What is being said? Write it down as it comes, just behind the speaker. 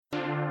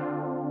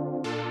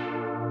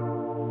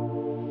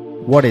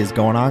What is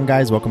going on,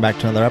 guys? Welcome back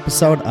to another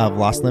episode of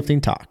Lost and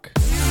Lifting Talk.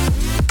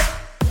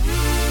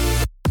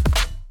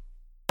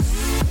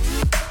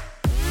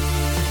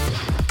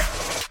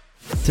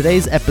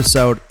 Today's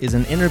episode is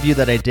an interview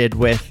that I did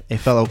with a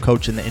fellow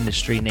coach in the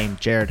industry named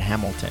Jared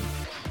Hamilton.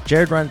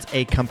 Jared runs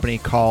a company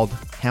called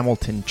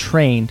Hamilton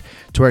Trained,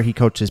 to where he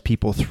coaches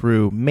people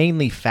through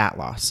mainly fat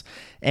loss.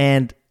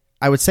 And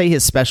I would say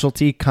his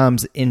specialty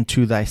comes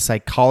into the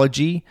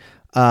psychology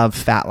of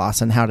fat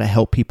loss and how to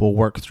help people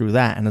work through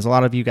that. And as a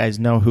lot of you guys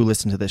know who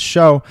listen to this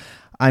show,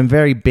 I'm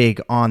very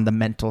big on the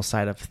mental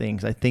side of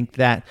things. I think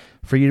that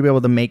for you to be able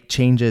to make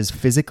changes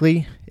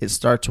physically, it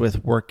starts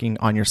with working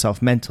on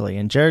yourself mentally.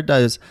 And Jared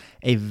does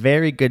a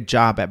very good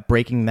job at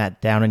breaking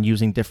that down and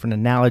using different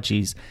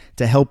analogies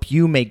to help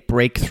you make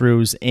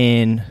breakthroughs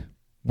in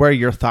where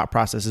your thought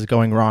process is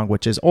going wrong,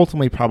 which is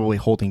ultimately probably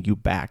holding you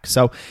back.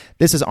 So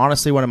this is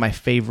honestly one of my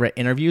favorite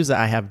interviews that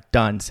I have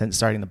done since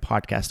starting the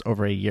podcast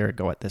over a year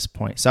ago at this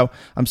point. So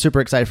I'm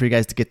super excited for you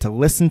guys to get to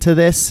listen to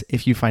this.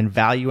 If you find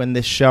value in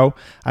this show,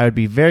 I would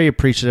be very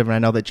appreciative, and I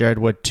know that Jared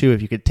would too,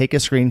 if you could take a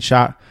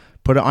screenshot,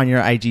 put it on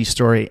your IG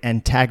story,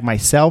 and tag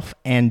myself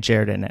and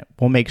Jared in it.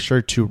 We'll make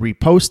sure to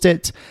repost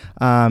it.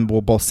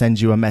 We'll both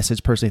send you a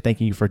message personally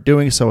thanking you for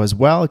doing so as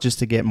well, just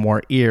to get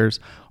more ears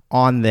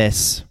on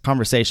this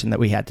conversation that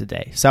we had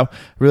today. So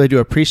really do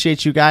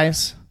appreciate you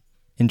guys.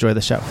 Enjoy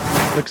the show.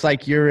 Looks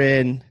like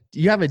you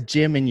have a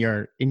gym in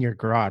your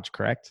garage,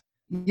 correct?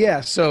 Yeah.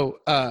 So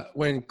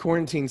when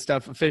quarantine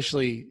stuff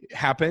officially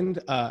happened,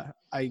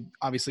 I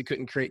obviously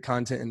couldn't create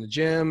content in the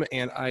gym,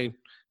 and I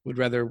would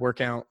rather work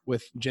out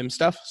with gym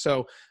stuff.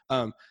 So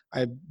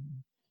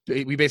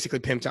we basically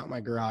pimped out my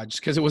garage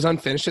because it was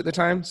unfinished at the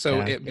time.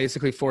 So It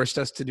basically forced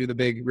us to do the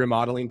big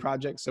remodeling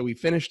project. So we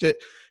finished it,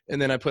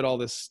 and then I put all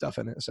this stuff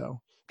in it.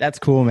 So that's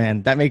cool,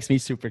 man. That makes me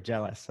super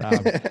jealous.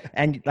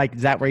 And like,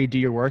 is that where you do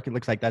your work? It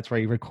looks like that's where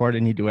you record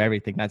and you do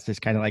everything. That's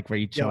just kind of like where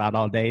you chill out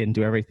all day and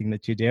do everything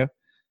that you do.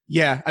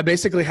 Yeah. I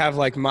basically have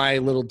like my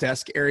little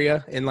desk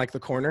area in like the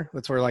corner.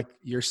 That's where like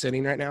you're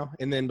sitting right now.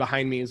 And then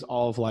behind me is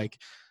all of like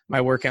my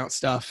workout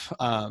stuff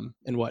and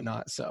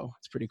whatnot. So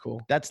it's pretty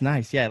cool. That's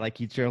nice. Yeah. Like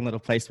it's your own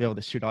little place to be able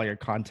to shoot all your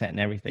content and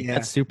everything. Yeah.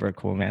 That's super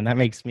cool, man. That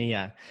makes me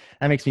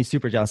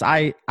super jealous.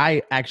 I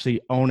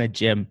actually own a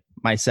gym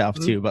myself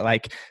too, but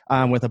like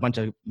with a bunch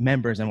of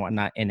members and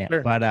whatnot in it.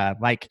 Sure. But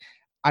like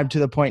I'm to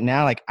the point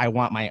now, like I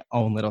want my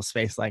own little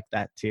space like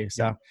that too.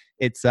 So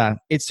it's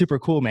super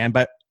cool, man.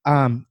 But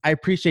I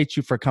appreciate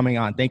you for coming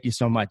on. Thank you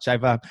so much.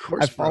 I've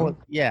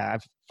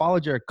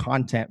followed your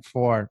content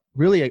for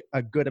really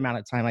a good amount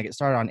of time. Like it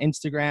started on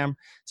Instagram,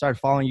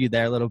 started following you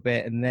there a little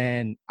bit. And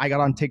then I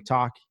got on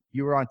TikTok.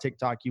 You were on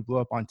TikTok. You blew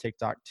up on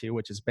TikTok too,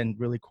 which has been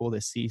really cool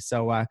to see.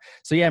 So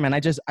yeah, man,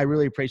 I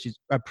really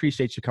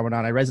appreciate you coming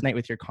on. I resonate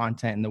with your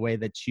content, and the way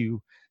that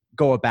you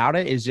go about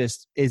it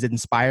is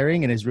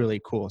inspiring and is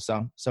really cool.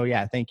 So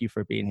yeah, thank you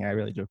for being here. I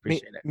really do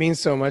appreciate it. Means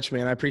so much,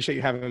 man. I appreciate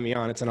you having me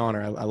on. It's an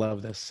honor. I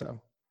love this.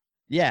 So.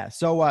 Yeah.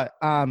 So,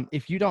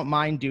 if you don't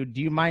mind, dude,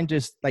 do you mind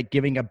just like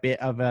giving a bit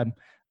of an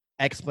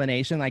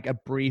explanation, like a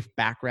brief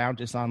background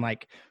just on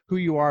like who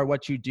you are,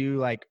 what you do,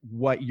 like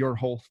what your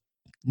whole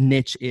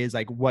niche is,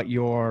 like what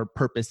your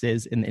purpose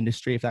is in the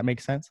industry, if that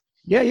makes sense?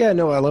 Yeah.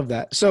 No, I love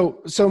that.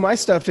 So my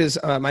stuff is,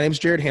 my name's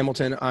Jared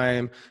Hamilton.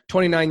 I'm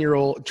 29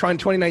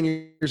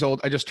 years old.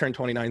 I just turned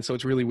 29. So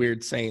it's really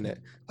weird saying it.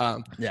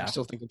 I'm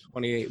still thinking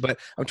 28, but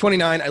I'm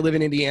 29. I live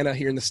in Indiana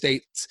here in the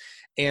States,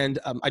 and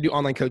I do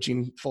online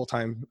coaching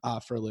full-time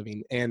for a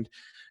living. And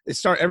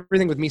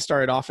everything with me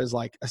started off as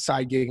like a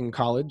side gig in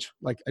college,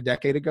 like a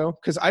decade ago.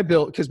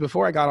 Because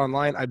before I got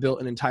online, I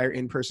built an entire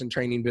in-person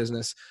training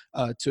business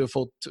to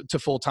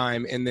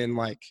full-time, and then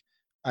like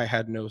I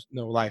had no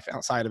life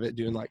outside of it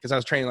doing because I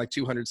was training like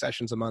 200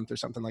 sessions a month or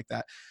something like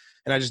that.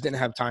 And I just didn't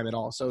have time at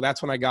all. So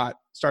that's when I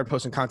started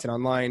posting content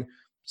online,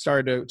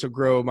 started to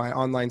grow my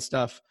online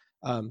stuff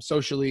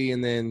socially.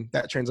 And then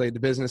that translated to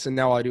business. And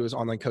now all I do is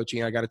online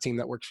coaching. I got a team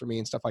that works for me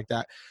and stuff like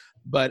that.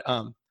 But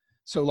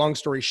so long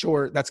story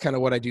short, that's kind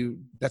of what I do.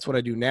 That's what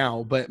I do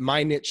now. But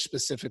my niche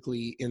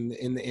specifically in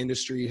the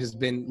industry has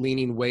been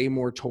leaning way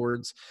more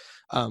towards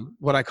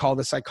what I call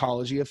the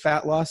psychology of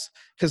fat loss.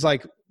 Because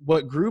like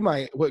what grew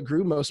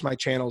most of my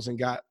channels and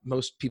got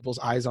most people's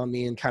eyes on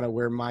me, and kind of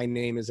where my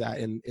name is at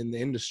in the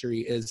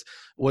industry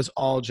was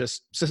all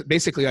just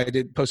basically I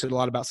posted a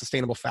lot about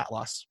sustainable fat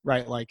loss,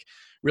 right? Like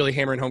really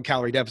hammering home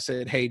calorie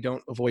deficit. Hey,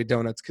 don't avoid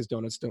donuts because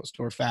donuts don't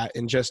store fat,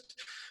 and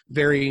just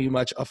very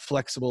much a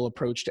flexible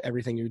approach to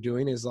everything you're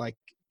doing is like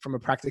from a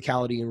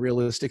practicality and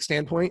realistic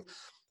standpoint.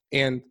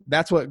 And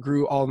that's what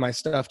grew all of my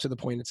stuff to the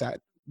point it's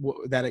at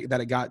that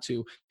it got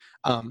to.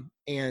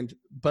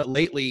 But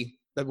lately,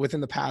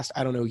 within the past,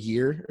 I don't know,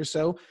 year or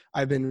so,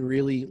 I've been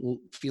really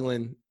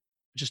feeling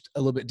just a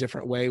little bit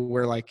different way,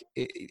 where like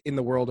in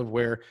the world of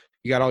where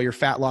you got all your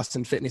fat loss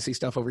and fitnessy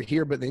stuff over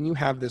here, but then you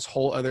have this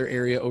whole other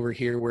area over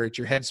here where it's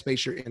your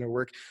headspace, your inner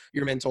work,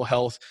 your mental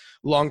health,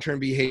 long-term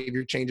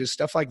behavior changes,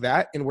 stuff like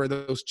that. And where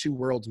those two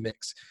worlds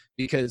mix,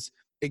 because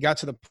it got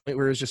to the point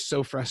where it was just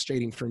so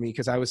frustrating for me,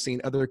 because I was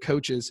seeing other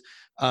coaches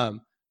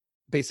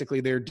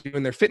basically they're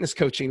doing their fitness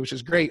coaching, which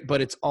is great,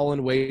 but it's all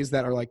in ways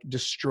that are like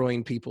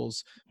destroying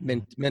people's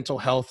mental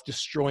health,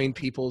 destroying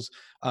people's,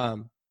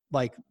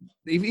 like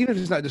even if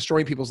it's not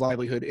destroying people's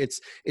livelihood,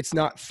 it's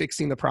not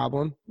fixing the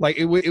problem. Like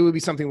it would be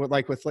something with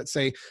let's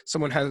say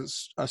someone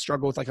has a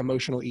struggle with like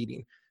emotional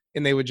eating,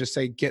 and they would just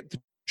say, get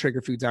the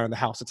trigger foods out of the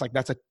house. It's like,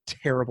 that's a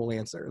terrible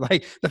answer.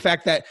 Like the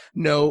fact that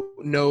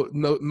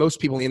most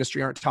people in the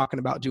industry aren't talking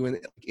about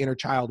doing inner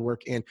child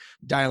work and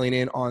dialing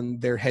in on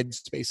their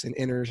headspace and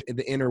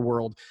the inner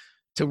world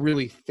to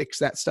really fix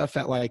that stuff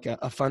at like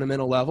a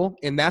fundamental level.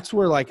 And that's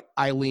where like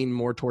I lean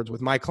more towards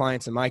with my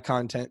clients and my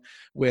content,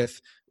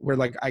 with where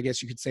like, I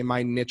guess you could say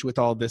my niche with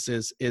all this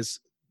is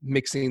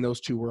mixing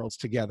those two worlds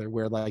together,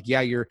 where like,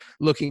 yeah, you're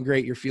looking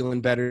great, you're feeling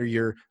better,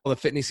 all the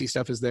fitnessy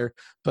stuff is there,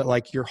 but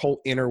like your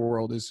whole inner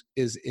world is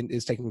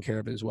taking care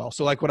of it as well.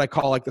 So like what I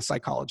call like the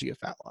psychology of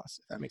fat loss,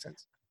 if that makes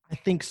sense. I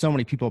think so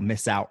many people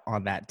miss out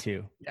on that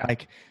too. Yeah.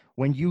 Like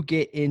when you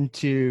get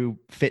into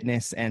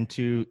fitness and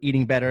to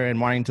eating better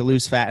and wanting to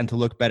lose fat and to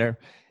look better,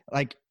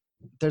 like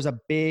there's a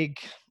big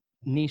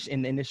niche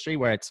in the industry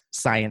where it's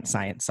science,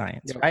 yep.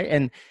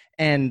 Right?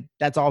 And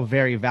that's all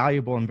very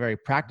valuable and very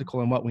practical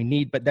and what we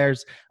need. But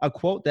there's a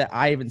quote that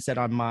I even said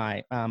on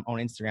my on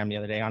Instagram the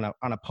other day on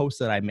a post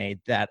that I made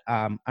that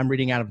I'm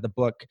reading out of the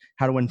book,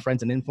 How to Win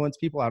Friends and Influence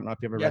People. I don't know if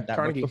you ever read that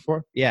book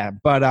before. Yeah.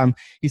 But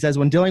he says,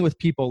 when dealing with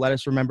people, let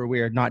us remember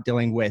we are not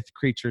dealing with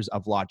creatures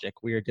of logic.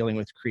 We are dealing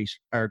with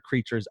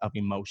creatures of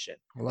emotion.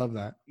 I love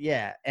that.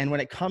 Yeah. And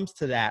when it comes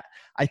to that,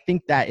 I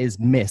think that is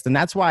missed. And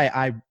that's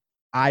why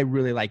I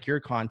really like your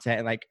content.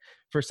 And like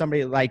for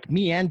somebody like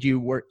me and you,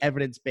 we're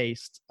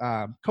evidence-based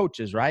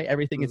coaches, right?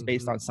 Everything is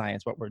based on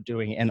science, what we're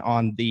doing, and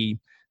on the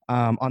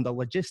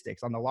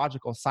logistics, on the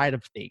logical side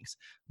of things.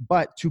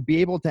 But to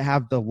be able to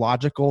have the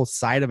logical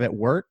side of it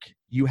work,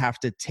 you have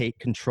to take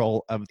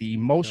control of the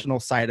emotional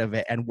side of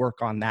it and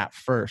work on that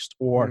first,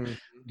 or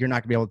you're not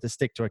going to be able to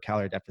stick to a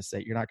calorie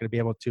deficit. You're not going to be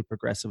able to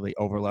progressively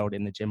overload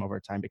in the gym over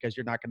time, because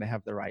you're not going to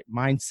have the right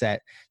mindset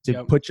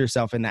to put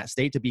yourself in that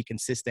state, to be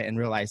consistent and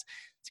realize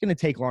it's going to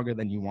take longer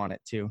than you want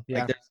it to.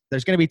 Yeah. Like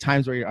there's going to be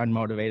times where you're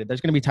unmotivated.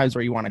 There's going to be times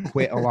where you want to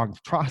quit along the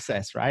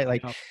process, right?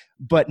 Like,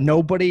 but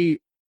nobody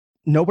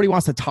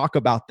wants to talk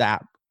about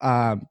that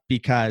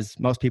because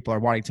most people are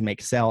wanting to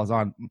make sales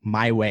on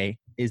my way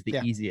is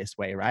the easiest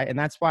way, right? And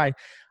that's why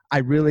I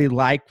really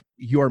like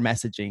your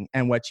messaging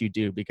and what you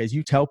do, because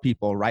you tell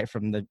people right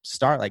from the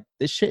start, like,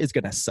 this shit is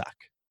going to suck.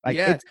 Like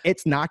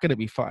it's not going to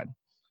be fun.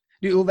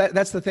 Dude, well,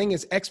 that's the thing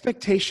is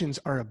expectations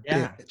are a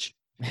bitch,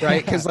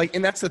 right? Because like,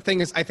 and that's the thing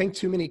is I think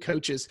too many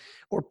coaches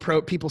or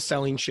people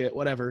selling shit,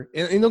 whatever.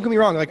 And don't get me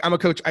wrong. Like I'm a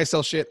coach, I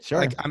sell shit. Sure.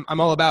 Like I'm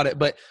all about it.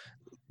 But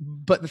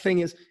the thing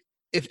is,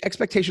 if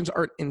expectations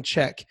aren't in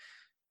check,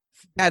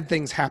 bad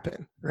things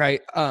happen,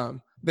 right?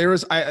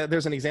 There's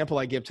an example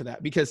I give to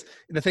that, because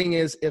the thing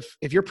is,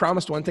 if you're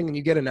promised one thing and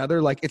you get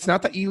another, like it's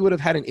not that you would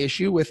have had an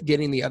issue with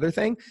getting the other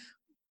thing,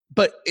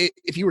 but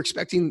if you were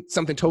expecting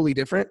something totally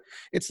different,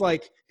 it's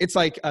like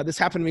this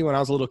happened to me when I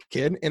was a little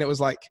kid, and it was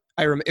like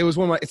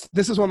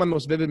this is one of my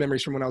most vivid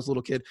memories from when I was a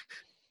little kid.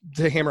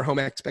 To hammer home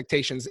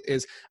expectations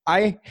is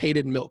I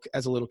hated milk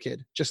as a little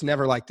kid, just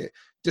never liked it,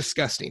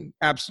 disgusting,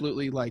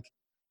 absolutely, like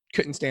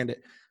couldn't stand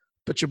it.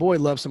 But your boy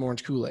loves some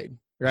orange Kool-Aid,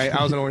 right?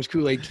 I was an orange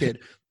Kool-Aid kid.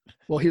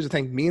 Well, here's the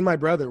thing. Me and my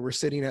brother were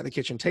sitting at the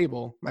kitchen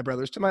table. My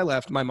brother's to my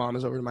left. My mom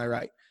is over to my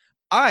right.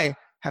 I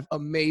have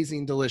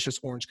amazing, delicious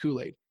orange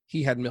Kool-Aid.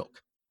 He had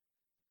milk.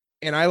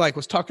 And I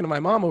was talking to my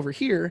mom over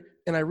here,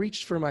 and I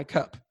reached for my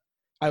cup.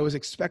 I was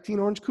expecting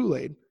orange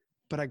Kool-Aid,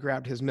 but I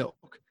grabbed his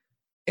milk.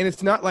 And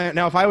it's not like,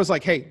 now if I was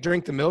like, hey,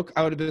 drink the milk,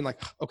 I would have been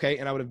like, okay.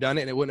 And I would have done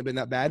it and it wouldn't have been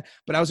that bad.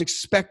 But I was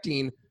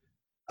expecting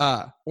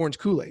orange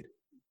Kool-Aid.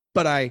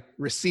 But I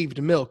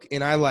received milk,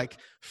 and I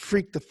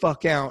freaked the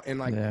fuck out,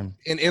 and and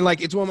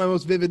it's one of my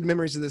most vivid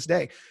memories of this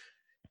day.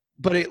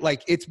 But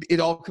it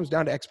all comes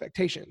down to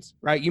expectations,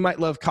 right? You might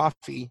love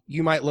coffee,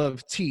 you might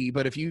love tea,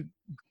 but if you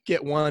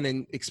get one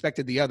and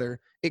expected the other,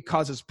 it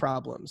causes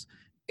problems.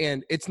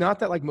 And it's not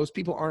that most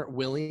people aren't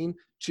willing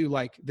to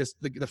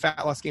the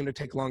fat loss game to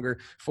take longer,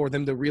 for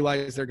them to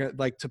realize they're going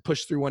to to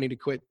push through wanting to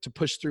quit, to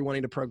push through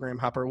wanting to program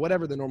hop, or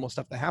whatever the normal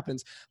stuff that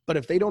happens. But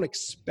if they don't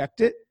expect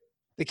it,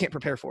 they can't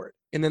prepare for it.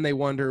 And then they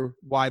wonder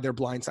why they're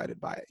blindsided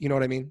by it. You know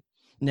what I mean?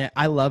 Yeah,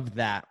 I love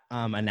that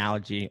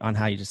analogy on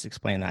how you just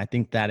explained that. I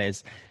think that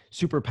is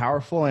super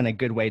powerful and a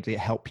good way to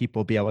help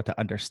people be able to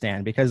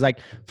understand, because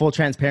full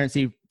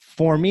transparency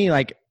for me,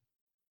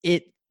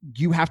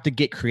 you have to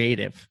get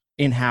creative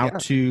in how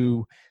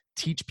to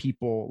teach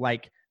people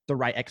the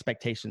right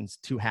expectations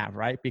to have,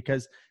 right?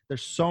 Because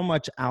there's so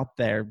much out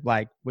there,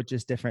 with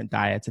just different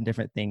diets and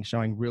different things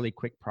showing really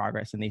quick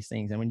progress in these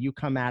things. And when you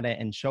come at it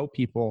and show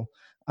people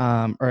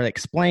or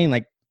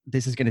explain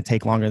this is going to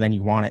take longer than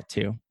you want it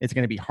to, it's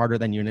going to be harder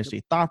than you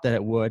initially thought that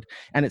it would,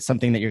 and it's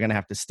something that you're going to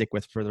have to stick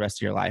with for the rest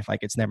of your life.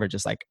 It's never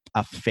just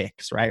a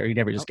fix, right? Or you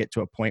never just get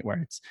to a point where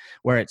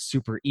it's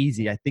super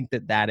easy. I think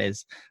that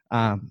is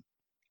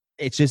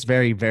it's just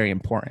very, very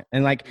important.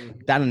 And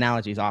that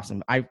analogy is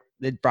awesome.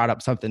 It brought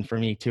up something for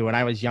me too. When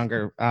I was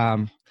younger,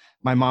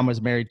 my mom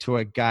was married to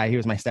a guy, he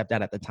was my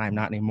stepdad at the time,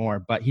 not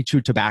anymore, but he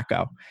chewed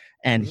tobacco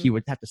and he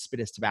would have to spit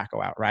his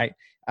tobacco out, right?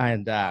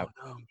 And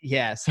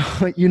yeah,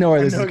 so you know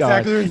where this is going.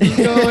 Exactly where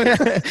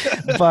this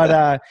is going.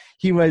 But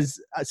he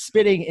was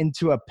spitting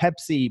into a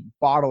Pepsi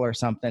bottle or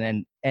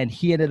something, and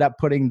he ended up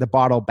putting the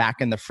bottle back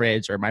in the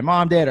fridge, or my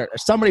mom did, or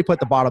somebody put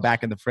the bottle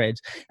back in the fridge,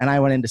 and I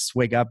went in to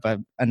swig up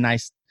a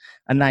nice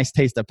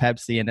taste of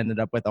Pepsi and ended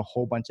up with a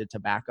whole bunch of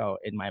tobacco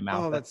in my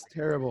mouth. Oh, that's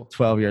terrible.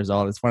 12 years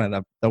old. It's one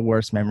of the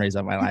worst memories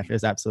of my life. It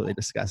was absolutely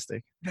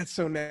disgusting. That's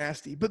so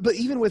nasty. But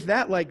even with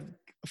that, like,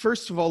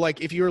 first of all,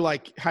 like if you're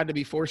like had to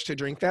be forced to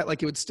drink that,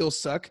 like it would still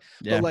suck.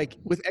 Yeah. But like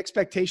with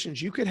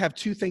expectations, you could have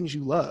two things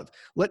you love.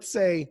 Let's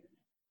say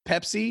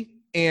Pepsi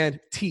and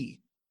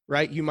tea,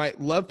 right? You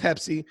might love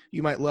Pepsi,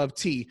 you might love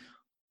tea,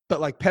 but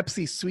like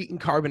Pepsi's sweet and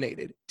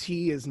carbonated.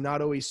 Tea is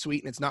not always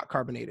sweet and it's not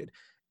carbonated.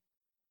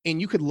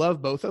 And you could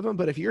love both of them,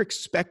 but if you're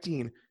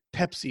expecting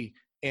Pepsi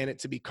and it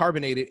to be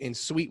carbonated and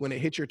sweet when it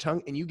hits your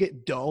tongue and you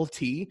get dull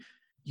tea,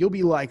 you'll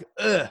be like,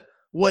 ugh,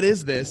 what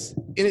is this?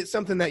 And it's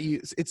something that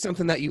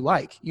you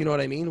like, you know what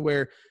I mean?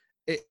 Where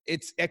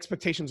it's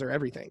expectations are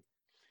everything.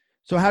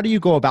 So how do you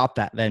go about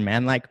that then,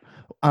 man? Like,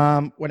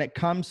 when it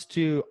comes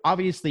to,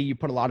 obviously you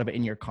put a lot of it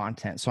in your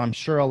content. So I'm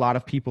sure a lot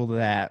of people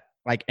that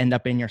like end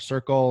up in your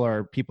circle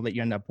or people that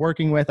you end up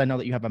working with, I know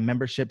that you have a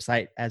membership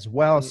site as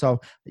well. Mm-hmm. So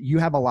you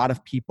have a lot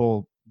of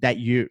people that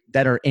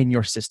are in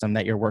your system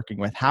that you're working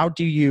with. How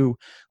do you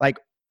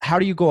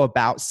go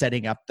about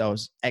setting up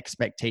those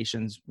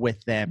expectations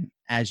with them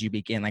as you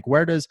begin? Like,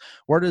 where does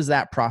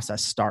that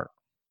process start?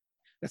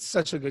 That's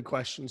such a good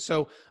question.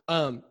 So,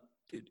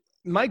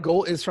 my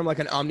goal is from like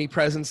an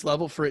omnipresence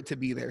level for it to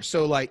be there.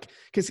 So like,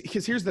 cause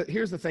here's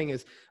the thing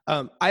is,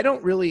 I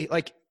don't really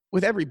like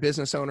with every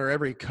business owner,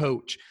 every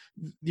coach,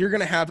 you're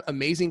going to have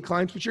amazing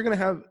clients, but you're going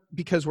to have,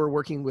 because we're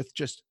working with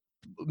just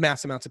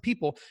mass amounts of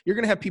people, you're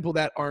going to have people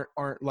that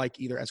aren't like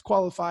either as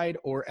qualified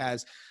or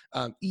as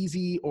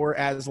easy or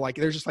as like,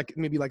 there's just like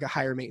maybe like a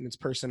higher maintenance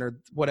person or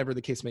whatever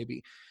the case may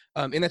be.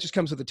 And that just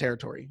comes with the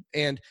territory.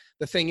 And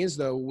the thing is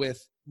though,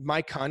 with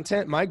my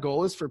content, my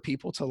goal is for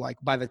people to like,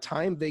 by the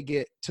time they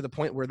get to the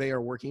point where they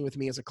are working with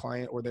me as a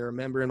client or they're a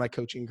member in my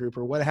coaching group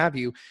or what have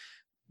you,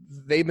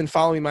 they've been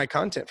following my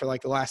content for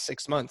like the last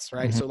 6 months.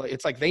 Right. Mm-hmm. So like,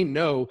 it's like, they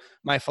know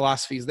my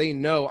philosophies. They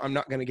know I'm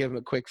not going to give them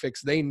a quick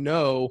fix. They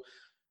know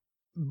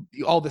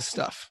all this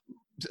stuff.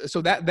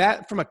 So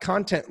that from a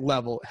content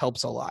level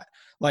helps a lot.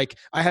 Like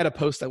I had a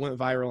post that went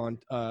viral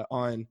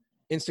on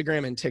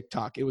Instagram and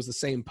TikTok. It was the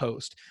same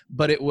post,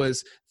 but it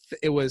was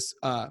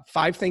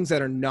 5 things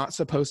that are not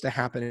supposed to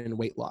happen in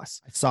weight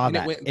loss. I saw and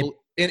that.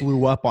 It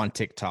blew up on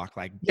TikTok.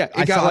 Like, yeah,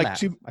 it got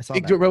like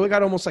it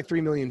got almost like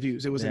 3 million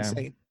views. It was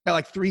insane. It got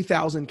like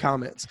 3,000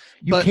 comments.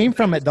 You came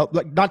from it, though,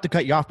 like, not to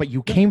cut you off, but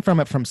you came from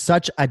it from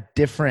such a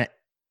different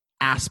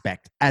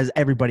aspect as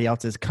everybody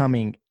else is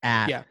coming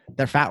at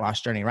their fat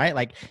loss journey, right?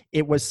 Like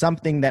it was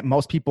something that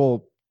most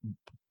people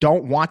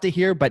don't want to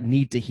hear, but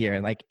need to hear.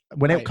 And like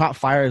when it caught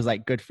fire, is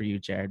like, good for you,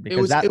 Jared,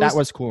 because that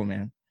was cool,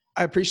 man.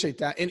 I appreciate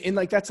that. And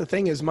like, that's the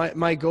thing is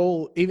my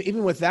goal,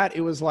 even with that,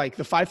 it was like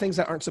the 5 things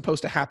that aren't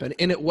supposed to happen.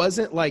 And it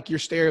wasn't like your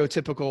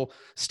stereotypical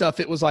stuff.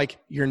 It was like,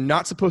 you're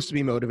not supposed to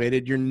be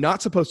motivated. You're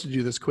not supposed to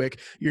do this quick.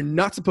 You're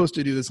not supposed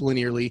to do this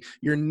linearly.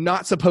 You're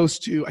not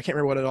supposed to, I can't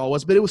remember what it all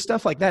was, but it was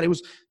stuff like that. It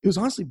was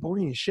honestly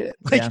boring as shit.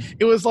 Like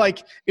it was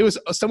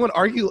someone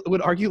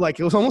would argue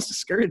like it was almost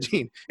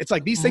discouraging. It's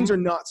like, these things are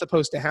not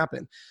supposed to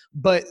happen.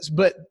 But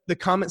the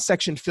comment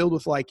section filled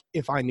with like,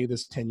 if I knew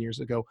this 10 years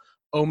ago,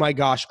 oh my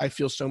gosh, I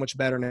feel so much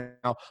better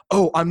now.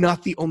 Oh, I'm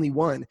not the only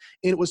one.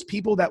 And it was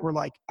people that were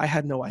like, I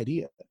had no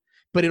idea.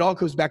 But it all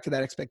goes back to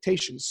that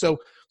expectation. So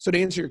to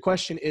answer your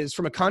question is,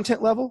 from a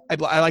content level,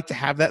 I like to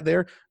have that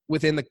there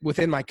within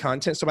my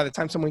content. So by the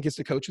time someone gets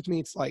to coach with me,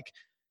 it's like,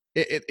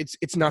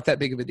 it's not that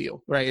big of a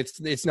deal, right?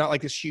 It's not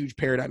like this huge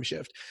paradigm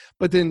shift.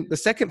 But then the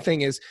second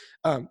thing is,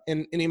 and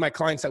any of my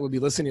clients that would be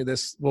listening to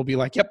this will be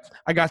like, yep,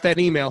 I got that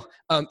email.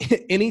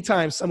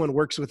 Anytime someone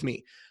works with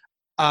me,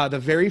 the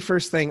very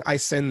first thing I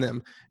send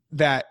them,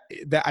 that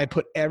I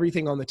put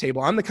everything on the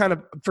table. I'm the kind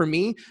of, for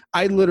me,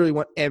 I literally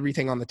want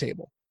everything on the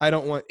table. I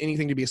don't want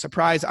anything to be a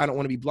surprise. I don't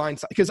want to be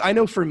blindsided, because I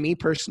know for me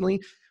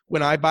personally,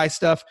 when I buy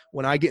stuff,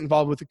 when I get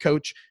involved with a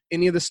coach,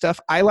 any of the stuff,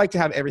 I like to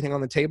have everything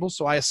on the table.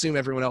 So I assume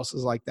everyone else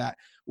is like that,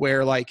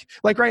 where like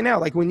right now,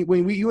 like when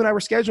you and I were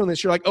scheduling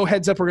this, you're like, oh,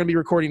 heads up, we're going to be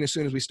recording as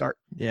soon as we start.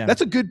 Yeah.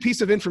 That's a good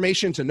piece of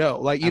information to know.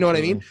 Like, you know what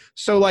I mean?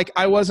 So like,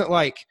 I wasn't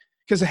like,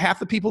 because half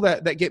the people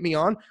that get me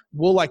on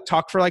will like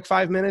talk for like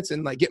 5 minutes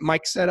and like get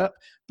mics set up.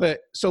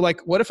 But so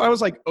like, what if I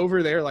was like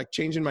over there, like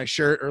changing my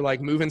shirt or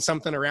like moving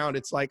something around?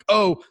 It's like,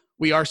 oh,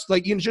 we are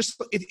like, you know,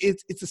 just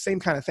it's the same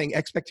kind of thing.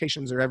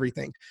 Expectations are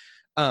everything.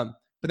 But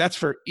that's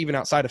for even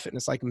outside of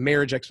fitness, like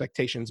marriage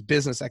expectations,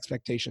 business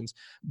expectations.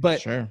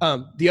 But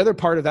the other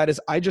part of that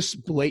is I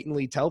just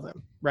blatantly tell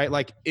them, right?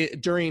 Like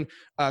during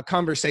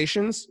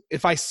conversations,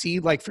 if I see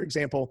like, for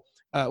example,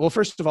 well,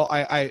 first of all,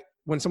 I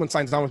when someone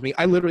signs on with me,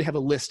 I literally have a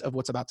list of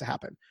what's about to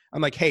happen.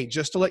 I'm like, hey,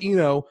 just to let you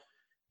know,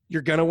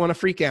 you're going to want to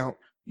freak out.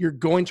 you're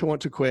going to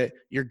want to quit.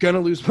 You're going to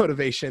lose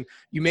motivation.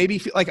 You maybe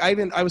feel like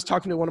I was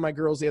talking to one of my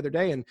girls the other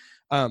day,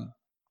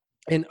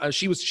 and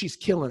she's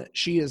killing it.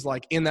 She is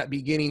like in that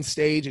beginning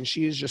stage, and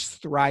she is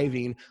just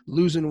thriving,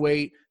 losing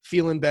weight,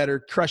 feeling better,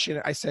 crushing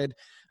it. I said,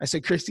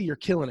 Christy, you're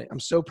killing it. I'm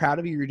so proud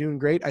of you. You're doing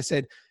great. I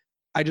said,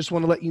 I just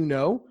want to let you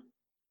know,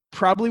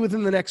 probably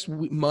within the next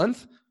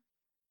month,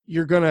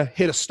 you're going to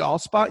hit a stall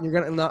spot and you're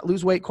going to not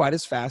lose weight quite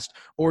as fast,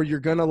 or you're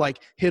going to like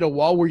hit a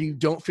wall where you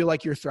don't feel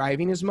like you're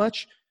thriving as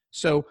much.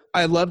 So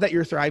I love that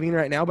you're thriving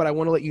right now, but I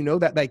want to let you know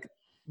that like,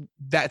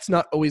 that's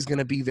not always going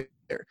to be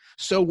there.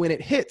 So when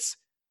it hits,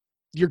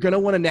 you're going to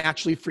want to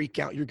naturally freak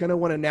out. You're going to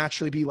want to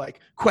naturally be like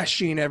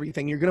questioning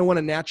everything. You're going to want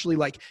to naturally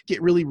like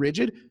get really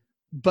rigid,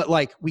 but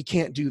like, we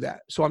can't do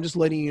that. So I'm just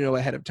letting you know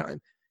ahead of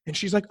time. And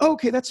she's like, oh,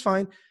 okay, that's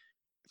fine.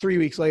 3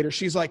 weeks later,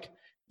 she's like,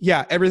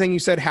 yeah, everything you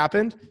said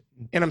happened.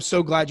 And I'm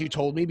so glad you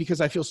told me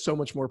because I feel so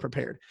much more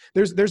prepared.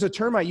 There's a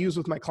term I use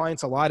with my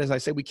clients a lot is I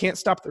say, we can't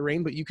stop the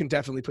rain, but you can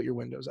definitely put your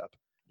windows up.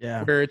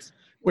 Yeah.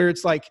 Where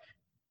it's like,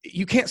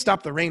 you can't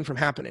stop the rain from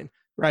happening,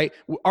 right?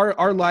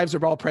 Our lives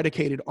are all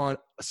predicated on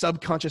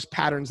subconscious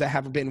patterns that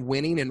have been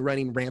winning and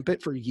running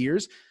rampant for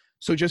years.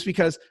 So just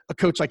because a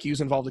coach like you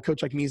is involved, a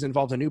coach like me is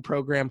involved, a new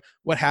program,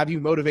 what have you,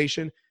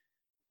 motivation,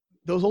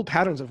 those old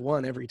patterns have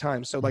won every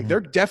time. So like,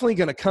 they're definitely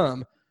going to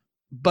come,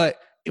 but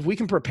if we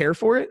can prepare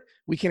for it,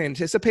 we can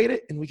anticipate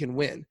it and we can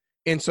win.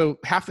 And so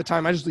half the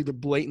time I just need to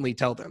blatantly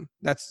tell them.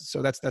 That's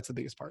the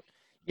biggest part.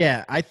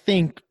 Yeah. I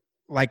think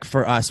like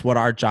for us, what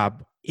our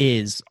job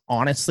is,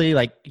 honestly,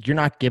 like, you're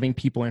not giving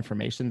people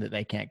information that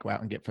they can't go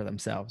out and get for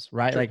themselves,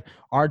 right? Sure. Like,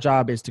 our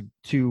job is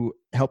to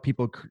help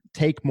people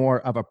take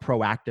more of a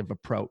proactive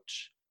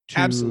approach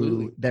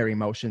to their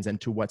emotions and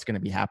to what's going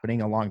to be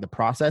happening along the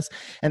process.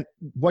 And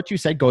what you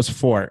said goes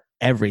for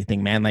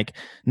everything, man. Like,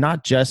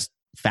 not just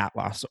fat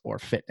loss or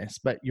fitness,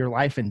 but your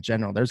life in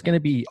general. There's going to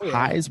be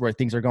highs where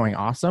things are going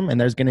awesome, and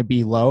there's going to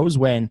be lows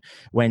when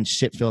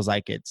shit feels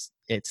like it's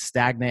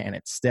stagnant and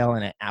it's still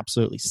and it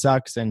absolutely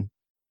sucks and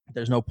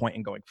there's no point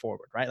in going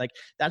forward, right? Like,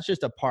 that's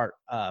just a part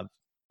of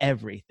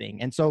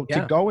everything. And so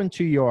to go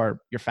into your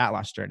fat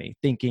loss journey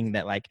thinking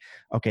that like,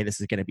 okay, this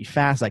is going to be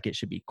fast, like it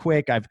should be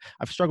quick. I've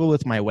struggled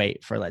with my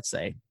weight for, let's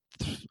say,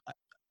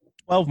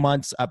 12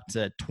 months up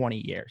to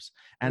 20 years.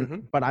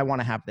 And but I want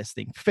to have this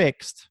thing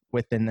fixed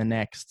within the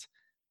next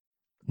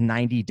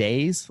 90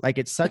 days. Like,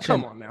 it's such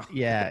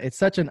it's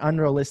such an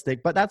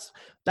unrealistic, but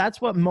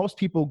that's what most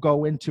people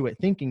go into it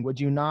thinking. Would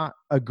you not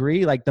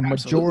agree? Like, the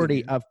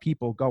majority of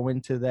people go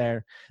into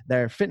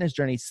their fitness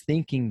journeys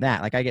thinking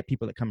that. Like, I get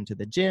people that come to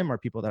the gym or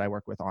people that I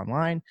work with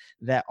online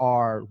that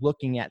are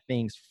looking at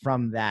things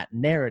from that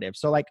narrative.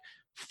 So like,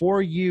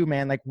 for you,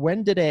 man, like,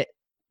 when did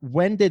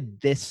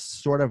this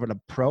sort of an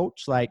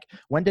approach, like,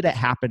 when did it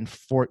happen?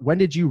 When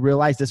did you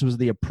realize this was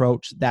the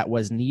approach that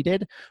was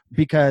needed?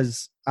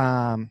 Because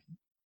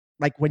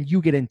like, when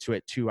you get into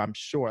it too, I'm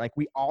sure, like,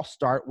 we all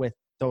start with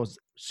those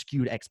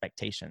skewed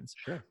expectations,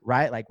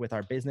 right? Like, with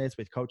our business,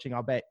 with coaching,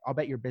 I'll bet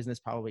your business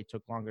probably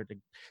took longer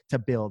to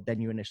build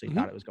than you initially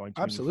thought it was going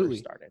to when you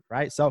first started,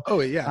 right? So,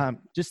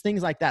 just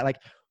things like that. Like,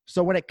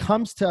 so when it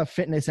comes to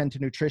fitness and to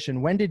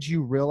nutrition, when did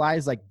you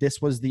realize like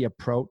this was the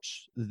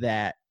approach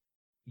that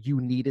you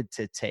needed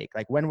to take?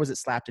 Like, when was it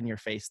slapped in your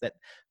face that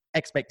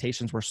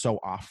expectations were so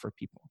off for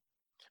people?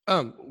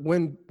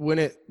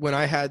 When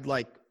I had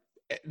like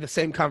the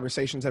same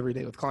conversations every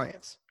day with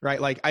clients,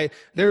 right? Like,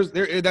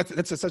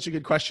 that's such a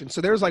good question. So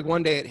there was like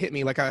one day it hit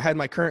me, like, I had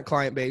my current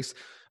client base,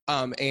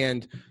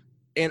 and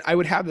I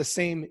would have the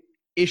same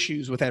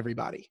issues with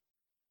everybody,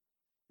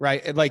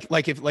 right? And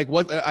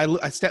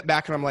I step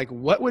back and I'm like,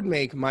 what would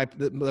make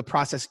the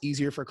process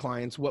easier for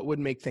clients? What would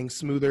make things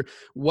smoother?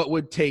 What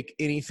would take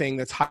anything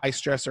that's high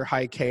stress or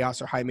high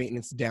chaos or high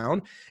maintenance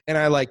down? And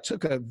I like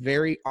took a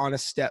very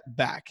honest step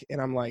back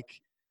and I'm like,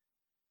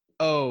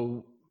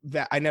 oh,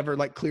 that I never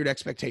like cleared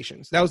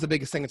expectations. That was the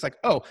biggest thing. It's like,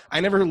 oh, I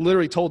never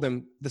literally told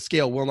them the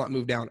scale will not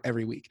move down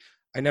every week.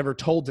 I never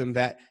told them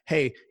that,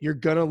 hey, you're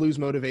going to lose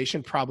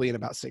motivation probably in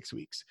about 6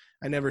 weeks.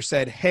 I never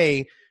said,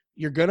 hey,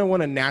 you're going to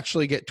want to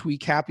naturally get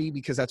tweak happy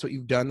because that's what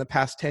you've done the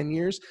past 10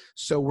 years.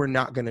 So we're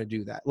not going to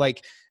do that.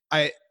 Like,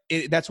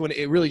 that's when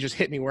it really just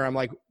hit me where I'm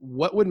like,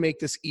 what would make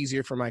this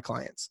easier for my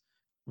clients?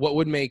 What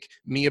would make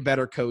me a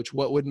better coach?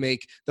 What would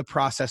make the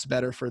process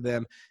better for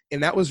them?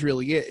 And that was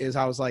really it. Is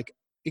I was like,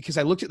 because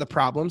I looked at the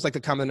problems, like the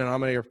common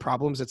denominator of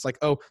problems. It's like,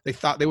 oh, they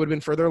thought they would have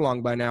been further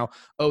along by now.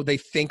 Oh, they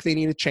think they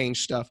need to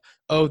change stuff.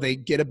 Oh, they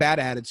get a bad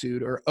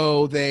attitude, or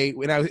oh,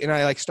 and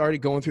I like started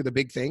going through the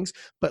big things.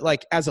 But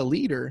like, as a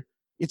leader,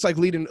 it's like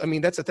leading. I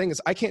mean, that's the thing,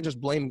 is I can't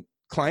just blame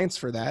clients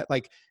for that.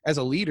 Like, as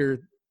a leader,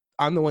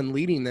 I'm the one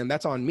leading them.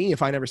 That's on me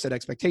if I never set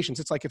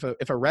expectations. It's like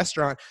if a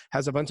restaurant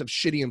has a bunch of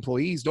shitty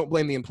employees, don't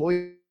blame the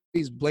employees,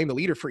 blame the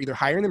leader for either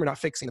hiring them or not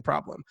fixing the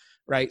problem,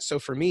 right? So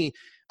for me,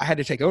 I had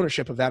to take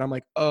ownership of that. I'm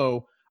like,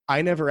 oh,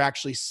 I never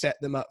actually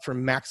set them up for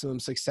maximum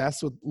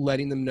success with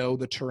letting them know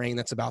the terrain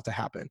that's about to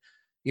happen.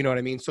 You know what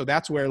I mean? So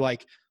that's where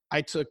like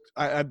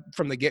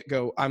from the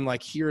get-go, I'm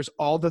like, here's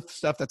all the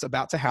stuff that's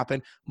about to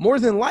happen. More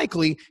than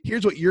likely,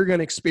 here's what you're going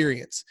to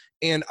experience.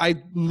 And I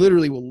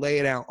literally will lay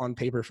it out on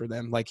paper for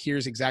them. Like,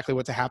 here's exactly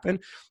what to happen.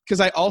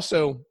 Because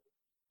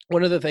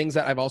one of the things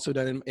that I've also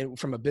done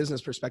from a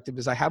business perspective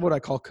is I have what I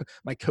call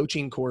my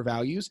coaching core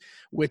values,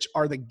 which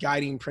are the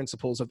guiding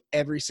principles of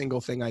every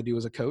single thing I do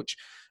as a coach.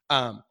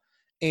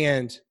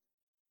 And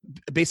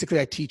basically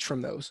I teach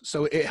from those.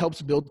 So it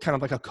helps build kind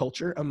of like a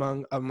culture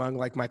among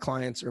like my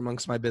clients or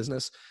amongst my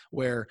business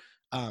where,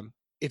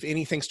 if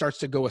anything starts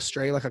to go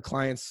astray, like a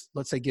client's,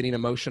 let's say, getting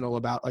emotional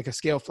about like a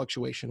scale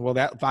fluctuation, well,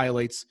 that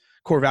violates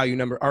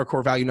our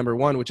core value number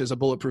one, which is a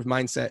bulletproof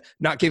mindset,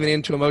 not giving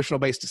in to emotional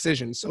based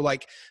decisions. So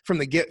like from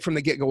the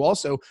get go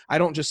also, I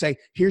don't just say,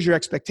 here's your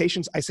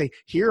expectations. I say,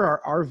 here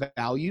are our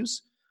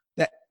values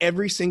that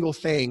every single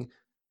thing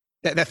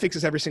that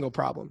fixes every single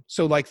problem.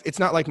 So like, it's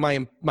not like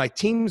my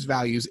team's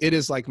values. It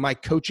is like my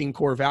coaching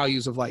core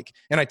values of like,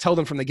 and I tell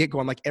them from the get go,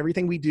 I'm like,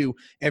 everything we do,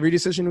 every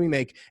decision we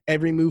make,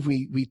 every move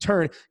we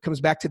turn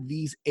comes back to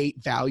these 8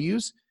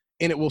 values,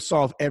 and it will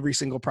solve every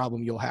single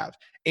problem you'll have.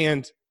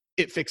 And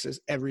it fixes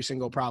every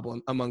single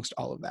problem amongst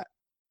all of that.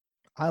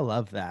 I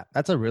love that.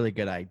 That's a really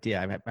good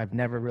idea. I've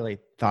never really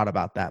thought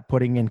about that.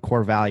 Putting in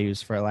core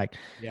values for like,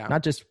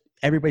 not just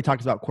everybody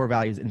talks about core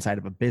values inside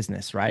of a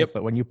business, right? Yep.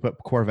 But when you put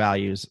core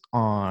values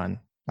on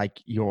like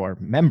your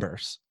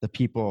members, the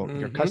people,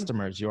 your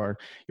customers, your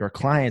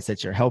clients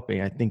that you're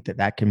helping, I think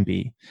that can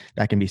be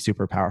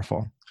super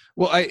powerful.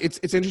 Well,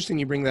 it's interesting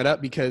you bring that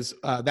up because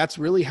that's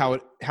really how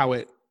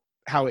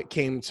it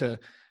came to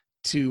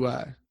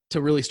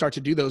really start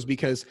to do those,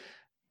 because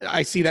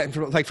I see that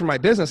like for my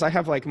business, I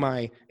have like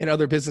and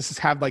other businesses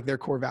have like their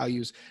core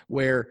values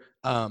where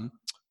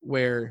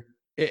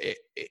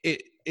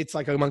it's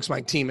like amongst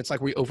my team, it's like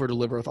we over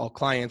deliver with all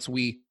clients.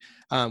 We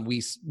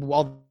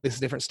all this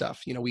different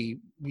stuff, we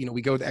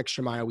go the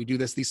extra mile, we do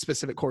these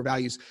specific core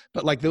values,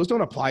 but like those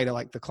don't apply to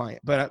like the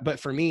client. But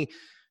for me,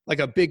 like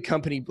a big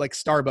company like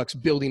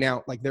Starbucks building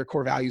out like their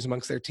core values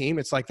amongst their team,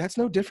 it's like, that's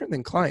no different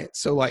than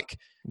clients. So like,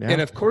 and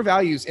if core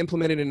values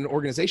implemented in an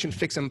organization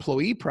fix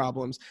employee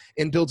problems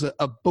and builds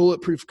a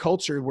bulletproof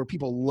culture where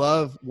people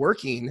love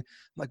working,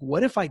 like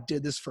what if I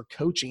did this for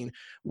coaching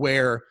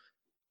where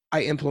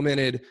I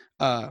implemented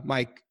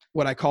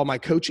what I call my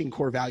coaching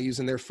core values,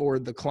 and therefore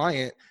the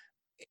client,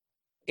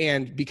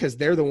 and because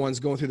they're the ones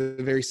going through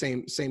the very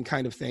same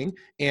kind of thing,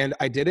 and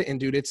I did it, and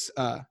dude,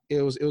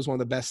 it was one of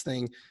the best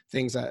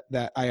things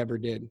that I ever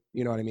did.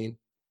 You know what I mean?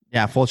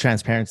 Yeah, full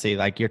transparency.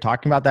 Like you're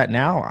talking about that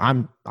now,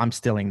 I'm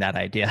stealing that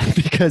idea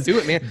because do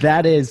it, man.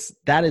 That is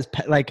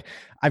like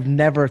I've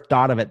never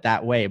thought of it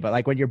that way. But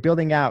like when you're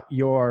building out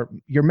your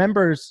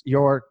members,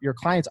 your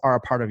clients are a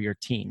part of your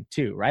team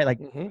too, right? Like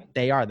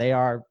they are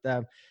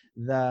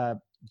the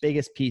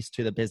biggest piece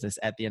to the business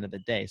at the end of the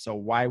day. So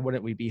why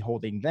wouldn't we be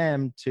holding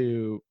them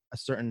to a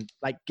certain,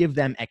 like give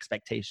them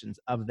expectations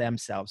of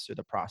themselves through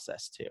the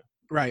process too?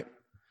 Right.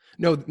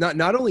 No,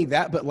 not only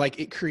that, but like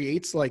it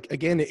creates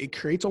it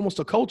creates almost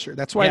a culture.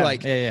 That's why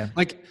like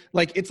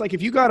it's like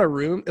if you got a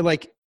room,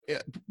 like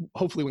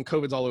hopefully when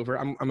COVID's all over,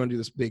 I'm going to do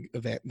this big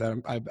event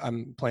that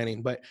I'm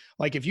planning. But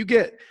like if you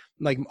get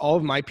like all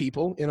of my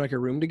people in like a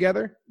room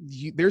together,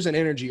 there's an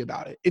energy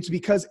about it. It's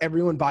because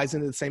everyone buys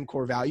into the same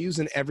core values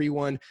and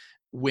everyone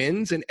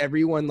wins and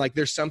everyone, like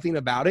there's something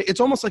about it. It's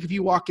almost like if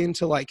you walk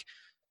into like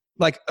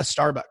a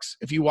Starbucks,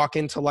 if you walk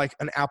into like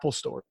an Apple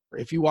store,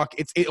 if you walk,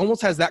 it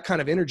almost has that kind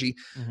of energy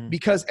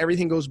because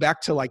everything goes back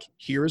to like,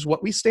 here's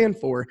what we stand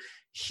for.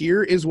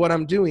 Here is what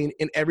I'm doing.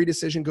 And every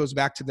decision goes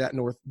back to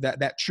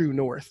that true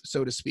north,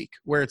 so to speak,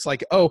 where it's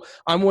like, oh,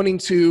 I'm wanting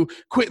to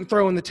quit and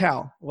throw in the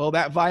towel. Well,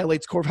 that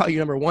violates core value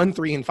number 1,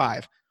 3, and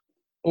 5.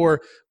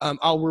 Or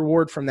I'll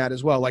reward from that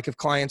as well. Like if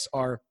clients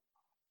are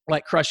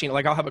like crushing it,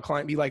 like I'll have a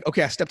client be like,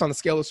 okay, I stepped on the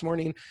scale this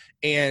morning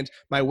and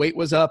my weight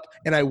was up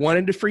and I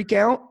wanted to freak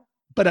out,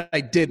 but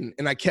I didn't.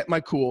 And I kept my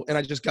cool and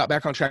I just got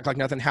back on track like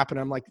nothing happened.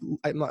 I'm like,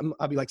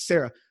 I'll be like,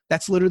 Sarah,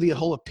 that's literally a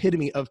whole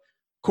epitome of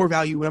core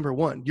value number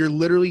 1. You're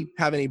literally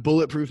having a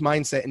bulletproof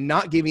mindset and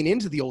not giving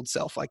into the old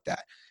self like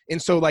that.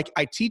 And so like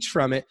I teach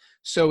from it.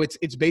 So it's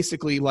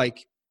basically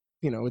like,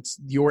 it's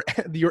your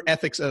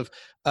ethics of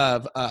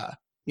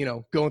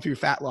going through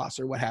fat loss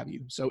or what have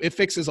you. So it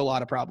fixes a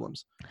lot of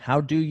problems. How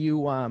do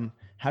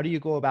you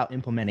go about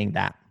implementing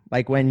that?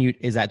 Like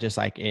is that just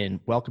like in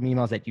welcome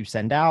emails that you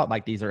send out?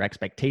 Like these are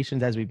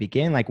expectations as we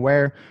begin? Like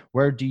where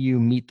do you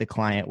meet the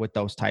client with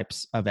those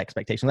types of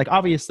expectations? Like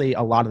obviously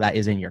a lot of that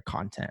is in your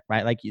content,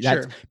 right? Like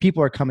that's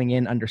people are coming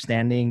in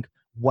understanding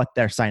what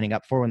they're signing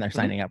up for when they're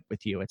signing up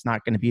with you. It's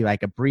not going to be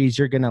like a breeze.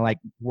 You're going to like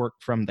work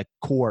from the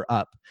core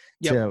up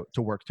to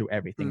work through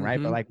everything,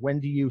 right? But like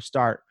when do you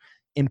start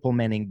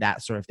implementing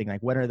that sort of thing?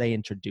 Like when are they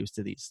introduced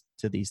to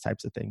these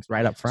types of things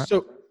right up front?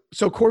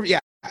 So core, yeah,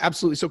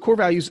 absolutely. So core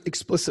values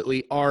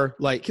explicitly are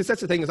like, cause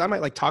that's the thing is I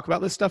might like talk about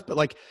this stuff, but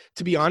like,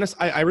 to be honest,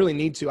 I really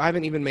need to. I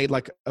haven't even made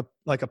like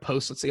a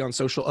post, let's say on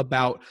social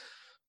about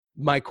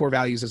my core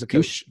values as a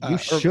coach. You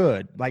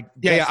should like,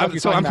 I'm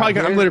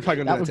literally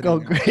probably going to do that. That would go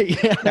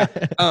great.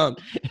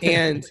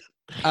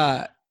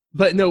 Yeah.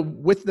 But no,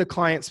 with the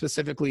client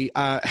specifically,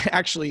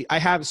 actually I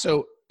have,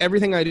 so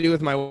everything I do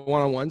with my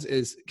one-on-ones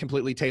is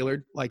completely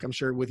tailored, like I'm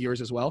sure with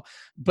yours as well,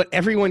 but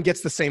everyone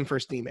gets the same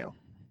first email.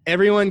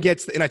 Everyone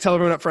gets, and I tell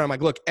everyone up front, I'm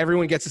like, look,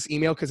 everyone gets this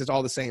email because it's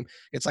all the same.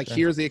 It's like,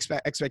 here's the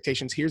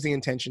expectations, here's the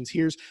intentions,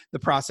 here's the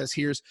process,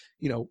 here's,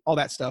 all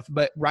that stuff.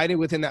 But right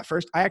within that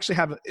first, I actually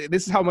have,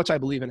 this is how much I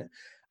believe in it.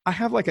 I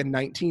have like a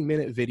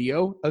 19-minute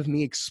video of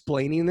me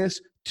explaining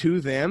this to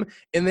them.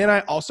 And then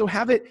I also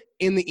have it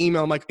in the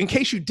email. I'm like, in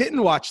case you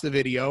didn't watch the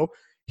video,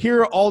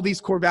 here are all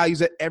these core values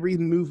that every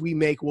move we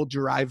make will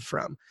derive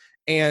from.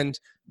 And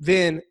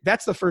then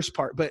that's the first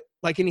part. But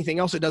like anything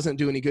else, it doesn't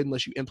do any good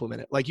unless you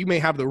implement it. Like you may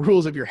have the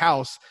rules of your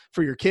house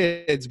for your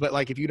kids, but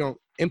like if you don't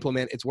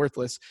implement, it's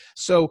worthless.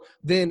 So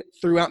then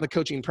throughout the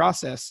coaching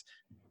process,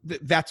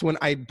 that's when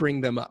I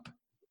bring them up,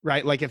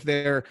 right? Like if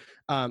they're,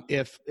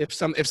 if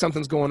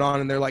something's going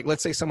on and they're like,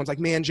 let's say someone's like,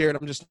 man, Jared,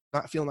 I'm just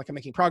not feeling like I'm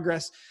making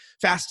progress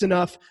fast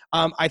enough.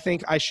 I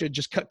think I should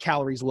just cut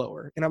calories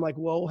lower. And I'm like,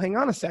 well, hang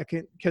on a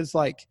second. Cause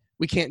like,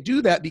 we can't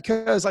do that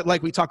because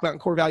like we talk about in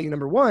core value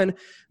number 1,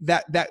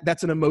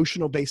 that's an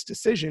emotional based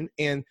decision.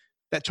 And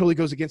that totally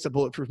goes against a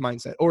bulletproof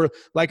mindset. Or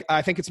like,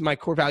 I think it's my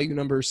core value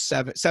number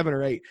 7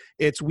 or 8.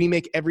 It's we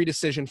make every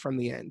decision from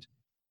the end.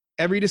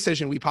 Every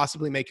decision we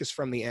possibly make is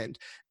from the end.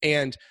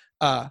 And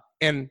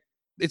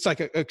it's like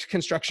a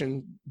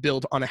construction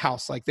build on a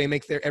house. Like they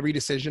make their every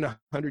decision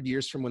 100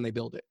 years from when they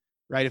build it,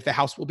 right? If the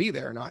house will be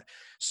there or not.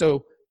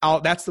 So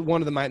that's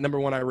one of my number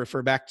 1 I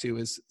refer back to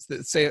is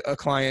that, say a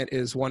client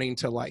is wanting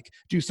to like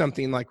do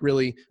something like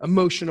really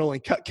emotional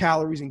and cut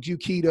calories and do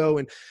keto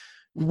and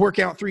work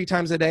out 3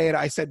 times a day. And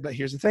I said, but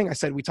here's the thing. I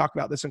said, we talk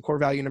about this in core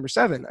value number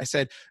 7. I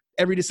said,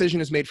 every decision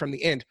is made from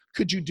the end.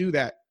 Could you do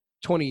that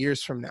 20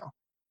 years from now?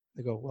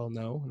 They go, well,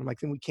 no. And I'm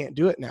like, then we can't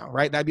do it now,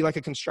 right? That'd be like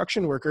a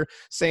construction worker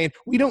saying,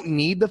 we don't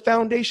need the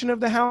foundation of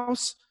the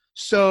house.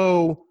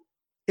 So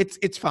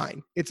it's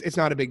fine. It's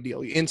not a big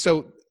deal. And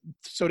so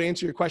to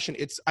answer your question,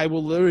 I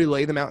will literally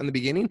lay them out in the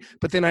beginning,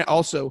 but then I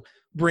also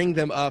bring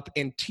them up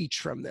and teach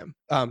from them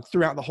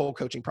throughout the whole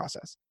coaching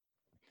process.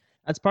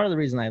 That's part of the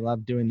reason I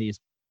love doing these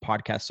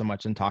podcasts so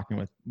much and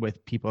talking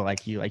with people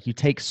like you. Like you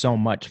take so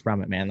much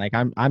from it, man. Like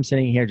I'm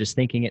sitting here just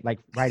thinking it, like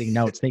writing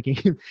notes,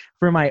 thinking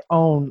for my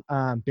own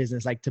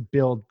business, like to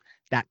build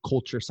that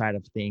culture side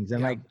of things.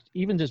 And like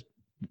even just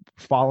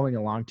following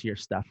along to your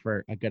stuff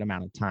for a good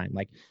amount of time.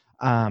 Like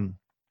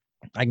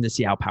I can just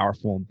see how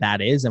powerful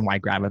that is and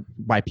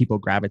why people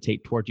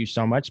gravitate towards you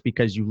so much,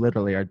 because you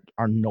literally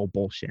are no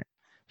bullshit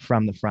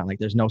from the front. Like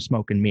there's no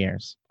smoke and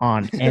mirrors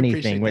on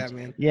anything,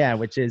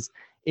 which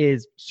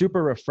is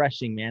super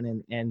refreshing,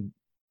 man. And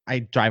I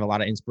drive a lot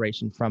of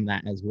inspiration from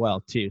that as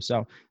well too.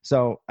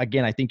 So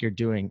again, I think you're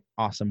doing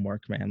awesome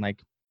work, man.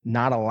 Like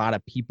not a lot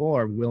of people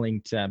are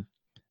willing to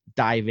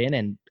dive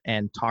in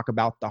and talk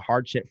about the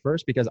hard shit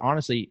first, because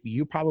honestly,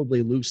 you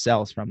probably lose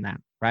sales from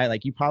that, right?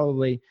 Like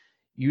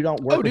you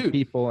don't work with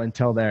people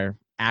until they're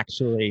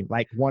actually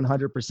like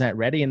 100%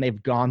 ready and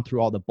they've gone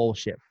through all the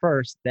bullshit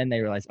first. Then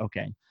they realize,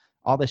 okay,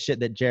 all the shit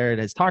that Jared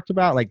has talked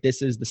about, like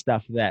this is the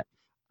stuff that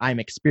I'm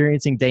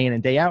experiencing day in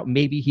and day out.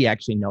 Maybe he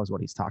actually knows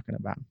what he's talking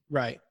about.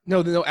 Right.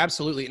 No,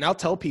 absolutely. And I'll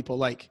tell people,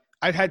 like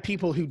I've had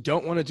people who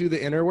don't want to do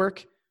the inner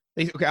work.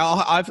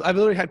 I've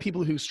literally had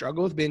people who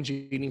struggle with binge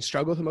eating,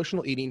 struggle with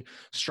emotional eating,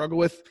 struggle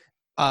with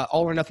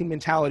all or nothing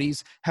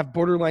mentalities, have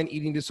borderline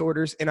eating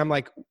disorders. And I'm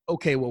like,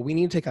 okay, well, we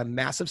need to take a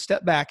massive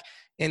step back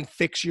and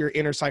fix your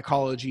inner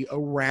psychology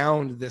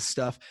around this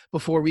stuff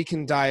before we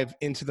can dive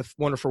into the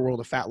wonderful world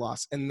of fat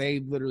loss. And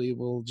they literally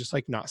will just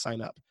like not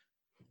sign up.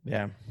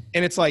 Yeah.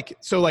 And it's like,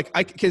 so like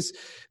that's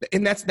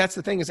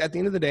the thing is at the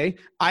end of the day,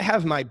 I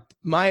have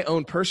my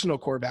own personal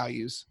core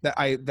values that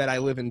I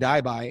live and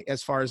die by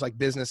as far as like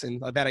business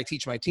and that I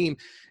teach my team.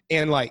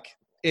 And like,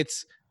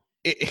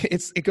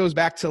 it goes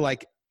back to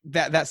like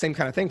that same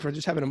kind of thing for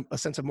just having a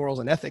sense of morals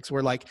and ethics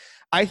where like,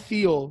 I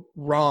feel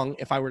wrong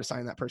if I were to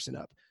sign that person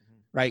up.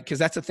 Right. Cause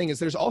that's the thing is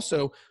there's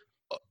also,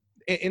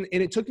 and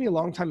it took me a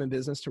long time in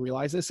business to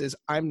realize this is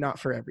I'm not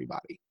for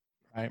everybody.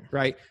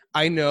 Right.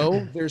 I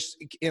know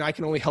and I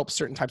can only help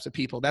certain types of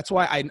people. That's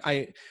why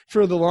I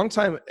for the long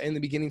time in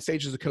the beginning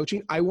stages of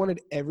coaching, I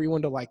wanted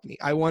everyone to like me.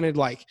 I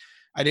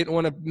didn't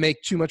want to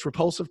make too much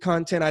repulsive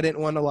content. I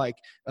didn't want to like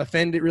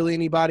offend really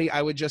anybody.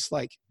 I would just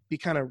like be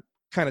kind of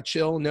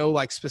chill, no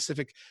like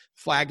specific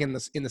flag in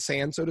the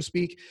sand, so to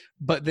speak.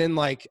 But then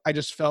like, I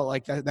just felt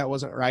like that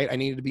wasn't right. I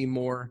needed to be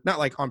more, not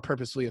like on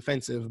purposely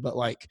offensive, but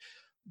like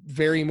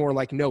very more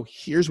like, no,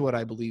 here's what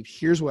I believe.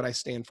 Here's what I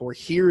stand for.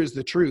 Here is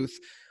the truth.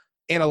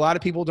 And a lot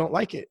of people don't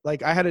like it.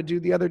 Like I had a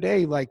dude the other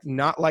day, like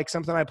not like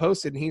something I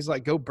posted. And he's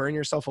like, go burn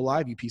yourself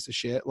alive, you piece of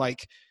shit.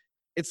 Like,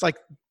 it's like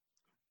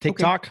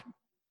TikTok.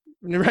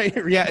 Okay.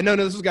 Right. Yeah. No,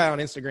 this was a guy on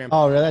Instagram.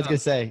 Oh, really? I was going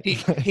to say.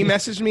 He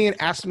messaged me and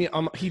asked me,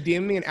 he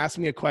DM'd me and asked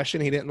me a question.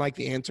 He didn't like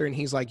the answer. And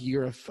he's like,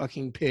 you're a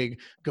fucking pig.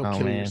 Go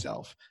kill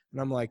yourself.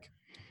 And I'm like,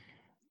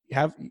 you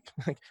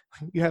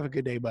have a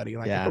good day, buddy.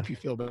 Like, I hope you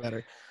feel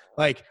better.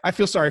 Like, I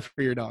feel sorry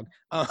for your dog.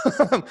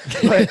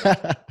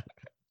 But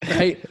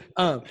Right.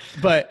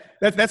 But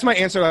that's my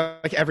answer.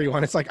 Like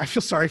everyone, it's like, I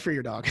feel sorry for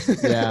your dog.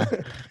 Yeah.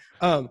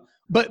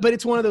 But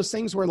it's one of those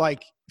things where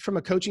like, from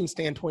a coaching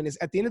standpoint is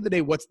at the end of the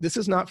day, this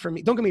is not for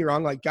me. Don't get me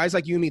wrong. Like guys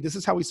like you and me, this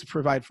is how we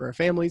provide for our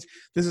families.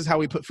 This is how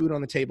we put food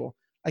on the table.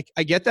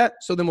 I get that.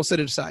 So then we'll set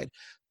it aside.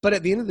 But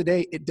at the end of the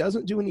day, it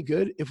doesn't do any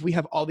good if we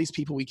have all these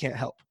people we can't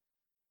help.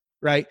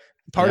 Right.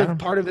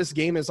 Part of this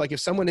game is like, if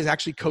someone is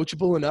actually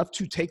coachable enough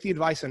to take the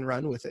advice and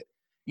run with it,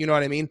 you know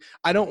what I mean?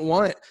 I don't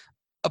want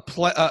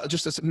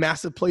just this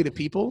massive plate of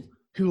people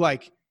who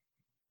like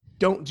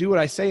don't do what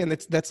I say. And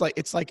that's like,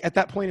 it's like at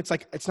that point, it's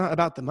like, it's not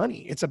about the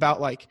money. It's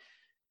about like,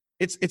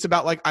 it's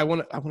about like, I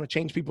want to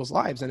change people's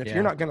lives. And if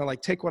you're not going to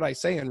like take what I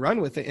say and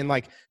run with it and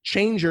like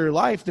change your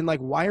life, then like,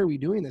 why are we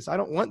doing this? I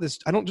don't want this.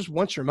 I don't just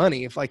want your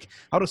money. If like,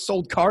 I would have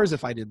sold cars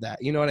if I did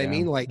that, you know what I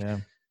mean? Like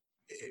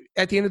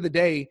at the end of the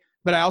day,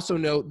 but I also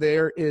know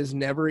there is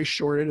never a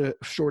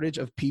shortage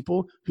of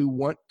people who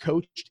want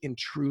coached and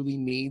truly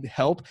need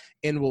help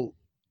and will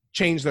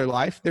change their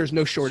life. There's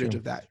no shortage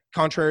of that.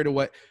 Contrary to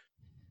what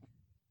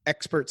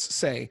experts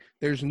say,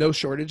 there's no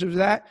shortage of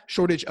that.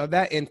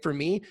 And for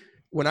me,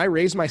 when I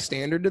raise my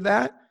standard to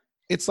that,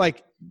 it's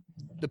like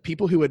the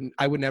people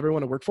I would never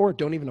want to work for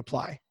don't even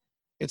apply.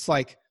 It's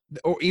like,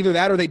 or either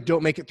that or they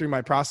don't make it through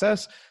my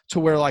process to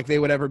where like they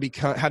would ever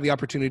have the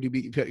opportunity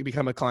to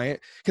become a client.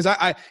 Cause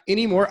I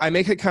anymore, I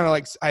make it kind of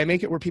like, I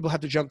make it where people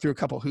have to jump through a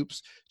couple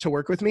hoops to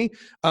work with me.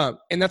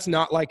 And that's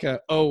not like I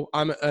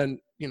want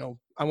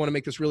to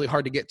make this really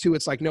hard to get to.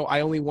 It's like, no,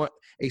 I only want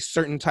a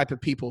certain type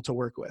of people to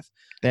work with.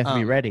 They have to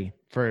be ready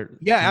for.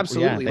 Yeah,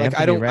 absolutely. Like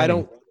I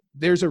don't,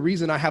 there's a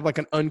reason I have like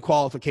an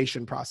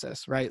unqualification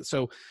process. Right.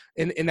 So,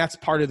 and that's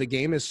part of the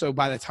game is, so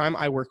by the time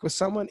I work with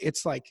someone,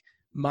 it's like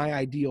my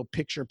ideal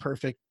picture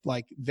perfect,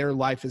 like their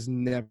life is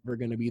never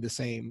going to be the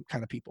same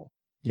kind of people.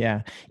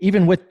 Yeah.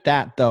 Even with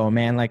that though,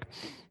 man, like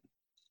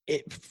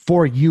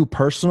for you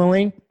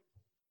personally,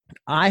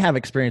 I have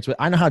experience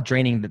I know how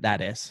draining that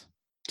is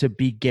to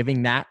be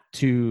giving that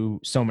to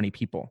so many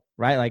people,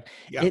 right? Like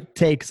it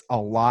takes a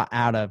lot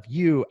out of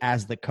you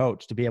as the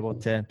coach to be able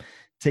to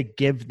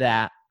give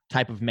that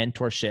type of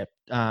mentorship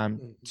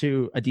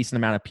to a decent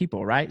amount of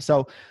people, right?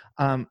 So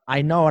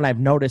I know, and I've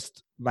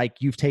noticed like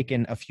you've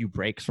taken a few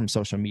breaks from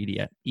social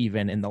media,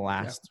 even in the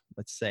last,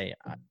 let's say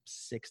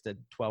 6 to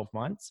 12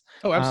 months.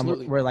 Oh,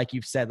 absolutely. Where like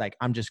you've said, like,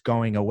 I'm just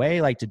going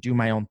away, like to do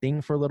my own thing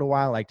for a little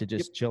while, like to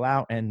just chill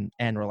out and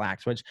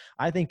relax, which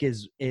I think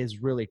is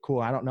really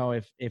cool. I don't know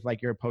if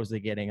like you're opposed to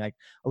getting like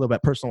a little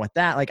bit personal with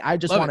that. Like, I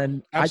just want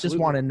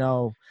to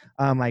know,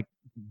 like,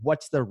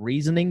 what's the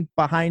reasoning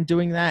behind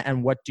doing that?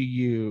 And what do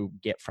you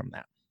get from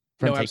that,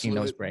 from taking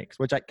those breaks,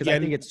 because I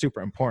think it's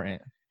super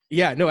important.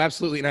 Yeah, no,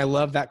 absolutely. And I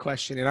love that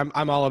question. And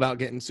I'm all about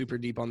getting super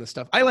deep on this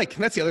stuff.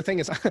 That's the other thing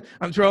is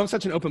I'm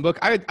such an open book.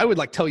 I would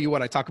like tell you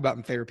what I talk about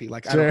in therapy.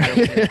 Like, I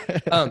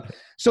don't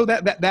so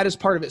that is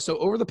part of it. So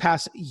over the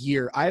past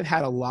year, I've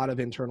had a lot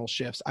of internal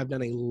shifts. I've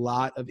done a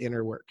lot of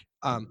inner work,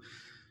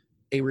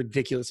 a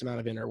ridiculous amount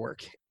of inner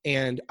work.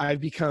 And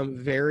I've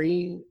become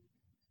very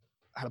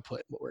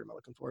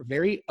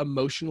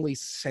emotionally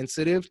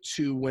sensitive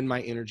to when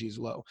my energy is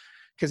low.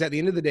 Because at the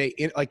end of the day,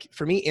 like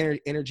for me,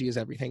 energy is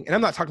everything. And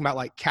I'm not talking about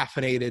like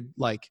caffeinated,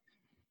 like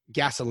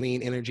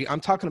gasoline energy.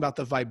 I'm talking about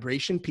the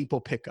vibration people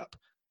pick up,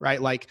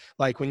 right? Like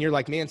when you're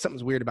like, man,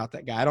 something's weird about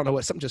that guy. I don't know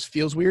what, something just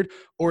feels weird.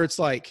 Or it's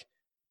like,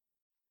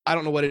 I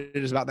don't know what it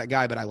is about that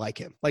guy, but I like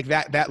him. Like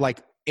that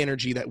like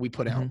energy that we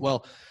put out.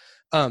 Well,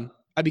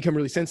 I become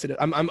really sensitive.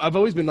 I've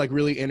always been like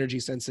really energy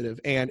sensitive,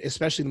 and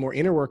especially the more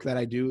inner work that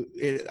I do,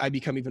 I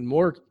become even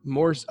more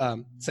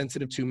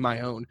sensitive to my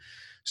own.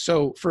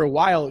 So for a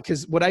while,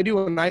 because what I do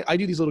when I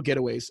do these little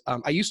getaways,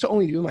 I used to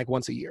only do them like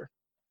once a year.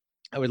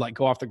 I would like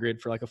go off the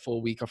grid for like a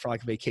full week or for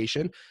like a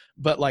vacation,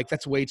 but like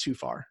that's way too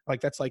far. Like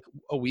that's like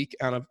a week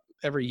out of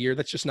every year.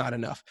 That's just not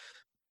enough.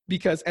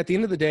 Because at the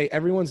end of the day,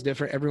 everyone's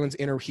different. Everyone's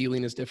inner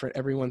healing is different.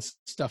 Everyone's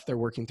stuff they're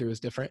working through is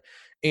different.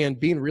 And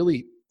being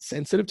really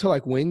sensitive to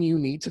like when you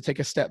need to take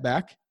a step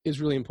back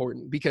is really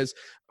important. Because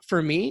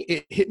for me,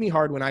 it hit me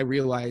hard when I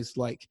realized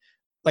like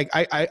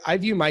I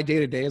view my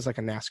day-to-day as like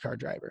a NASCAR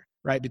driver,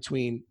 right?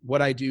 Between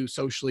what I do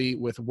socially,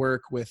 with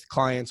work, with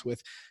clients,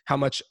 with how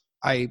much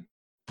I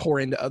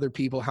pour into other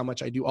people, how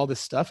much I do all this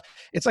stuff.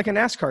 It's like a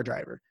NASCAR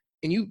driver.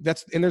 And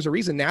there's a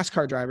reason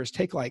NASCAR drivers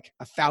take like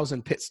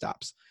 1,000 pit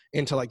stops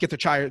and to like get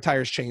their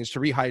tires changed, to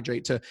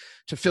rehydrate,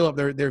 to fill up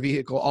their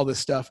vehicle, all this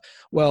stuff.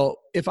 Well,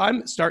 if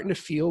I'm starting to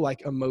feel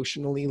like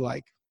emotionally,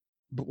 like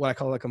what I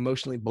call like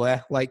emotionally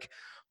bleh, like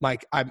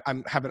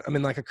I'm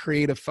in like a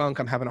creative funk.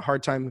 I'm having a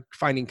hard time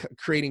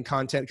creating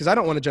content because I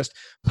don't want to just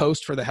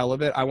post for the hell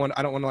of it. I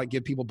don't want to like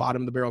give people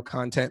bottom of the barrel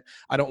content.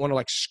 I don't want to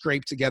like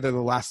scrape together the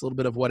last little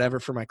bit of whatever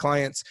for my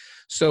clients.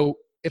 So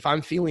if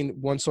I'm feeling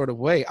one sort of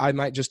way, I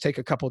might just take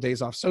a couple of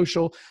days off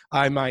social.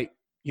 I might,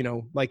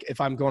 like if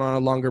I'm going on a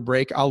longer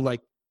break, I'll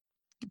like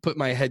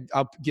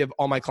I'll give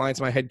all my clients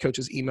my head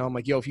coach's email. I'm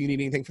like, yo, if you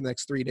need anything for the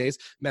next 3 days,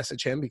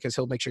 message him, because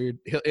he'll make sure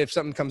if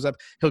something comes up,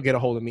 he'll get a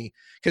hold of me.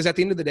 Because at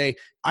the end of the day,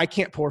 I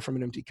can't pour from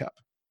an empty cup.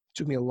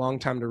 took me a long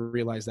time to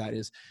realize that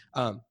is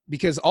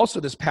because also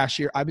this past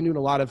year, I've been doing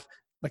a lot of,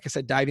 like I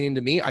said, diving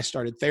into me. I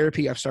started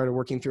therapy. I've started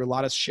working through a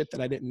lot of shit that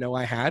I didn't know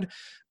I had.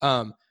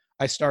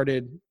 I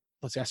started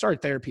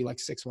therapy like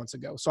 6 months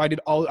ago. So I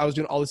was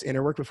doing all this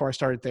inner work before I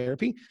started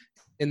therapy.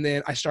 And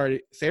then I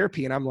started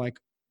therapy and I'm like,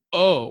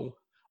 oh,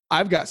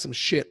 I've got some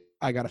shit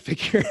I got to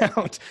figure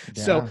out.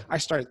 Yeah. So I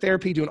started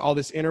therapy, doing all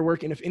this inner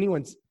work. And if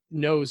anyone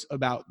knows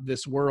about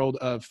this world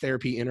of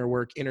therapy, inner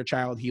work, inner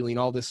child healing,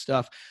 all this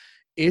stuff,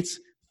 it's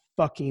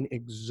fucking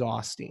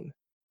exhausting.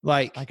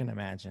 Like, I can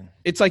imagine.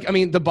 It's like, I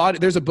mean, the body,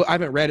 there's a book, I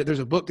haven't read it. There's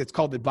a book that's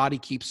called The Body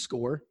Keeps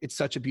Score. It's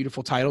such a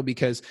beautiful title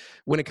because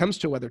when it comes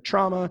to whether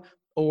trauma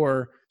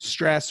or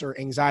stress or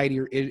anxiety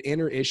or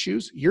inner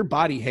issues, your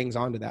body hangs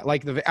on to that.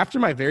 Like after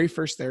my very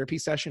first therapy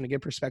session, to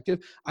get perspective,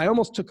 I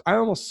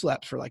almost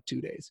slept for like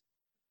 2 days.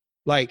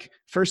 Like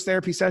first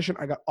therapy session,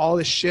 I got all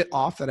this shit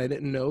off that I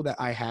didn't know that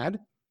I had.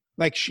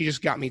 Like she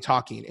just got me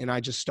talking and I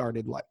just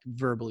started like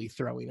verbally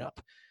throwing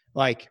up.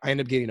 Like I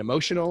ended up getting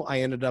emotional.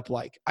 I ended up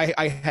like,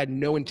 I had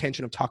no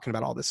intention of talking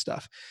about all this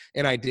stuff.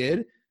 And I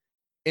did.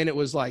 And it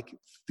was like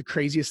the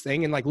craziest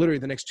thing. And like literally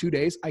the next 2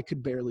 days, I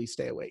could barely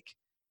stay awake.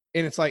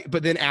 And it's like,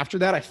 but then after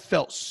that, I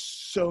felt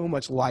so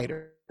much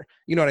lighter.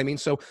 You know what I mean?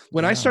 So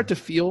when I start to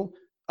feel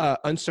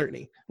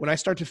uncertainty, when I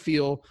start to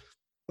feel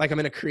like I'm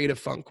in a creative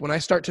funk, when I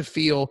start to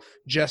feel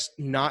just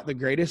not the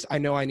greatest, I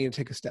know I need to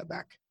take a step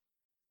back.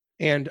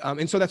 And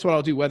so that's what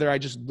I'll do, whether I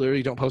just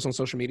literally don't post on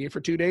social media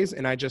for 2 days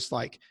and I just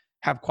like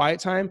have quiet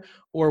time,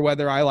 or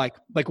whether I like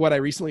what I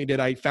recently did,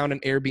 I found an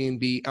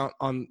Airbnb out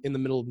in the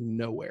middle of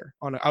nowhere.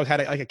 I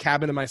had like a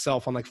cabin to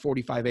myself on like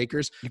 45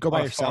 acres. You go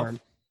by yourself?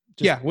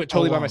 Yeah, went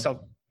totally by myself.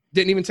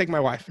 Didn't even take my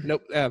wife.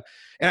 Nope. And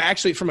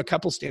actually from a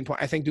couple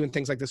standpoint, I think doing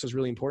things like this was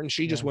really important.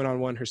 She just went on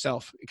one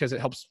herself because it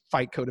helps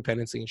fight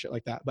codependency and shit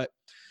like that. But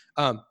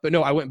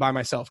no, I went by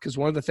myself because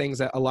one of the things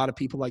that a lot of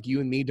people like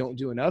you and me don't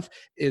do enough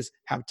is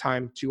have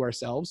time to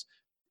ourselves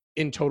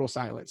in total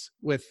silence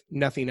with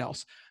nothing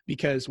else.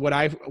 Because what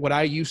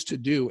I used to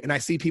do, and I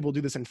see people do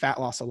this in fat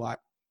loss a lot,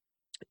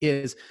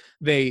 is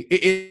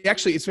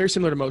it's very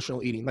similar to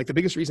emotional eating. Like the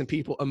biggest reason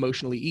people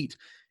emotionally eat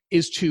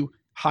is to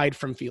hide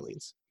from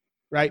feelings,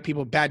 right?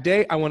 People, bad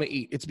day, I want to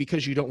eat. It's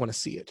because you don't want to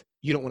see it.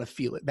 You don't want to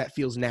feel it. That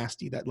feels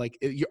nasty. That like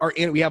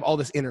we have all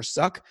this inner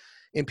suck.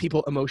 And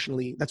people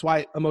emotionally, that's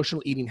why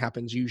emotional eating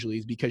happens usually,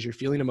 is because you're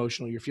feeling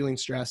emotional, you're feeling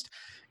stressed,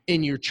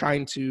 and you're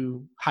trying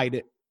to hide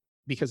it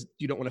because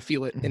you don't want to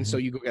feel it. Mm-hmm. And so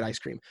you go get ice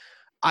cream.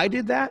 I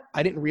did that.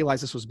 I didn't realize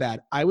this was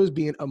bad. I was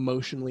being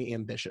emotionally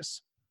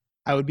ambitious.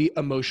 I would be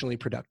emotionally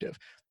productive.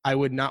 I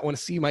would not want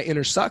to see my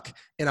inner suck,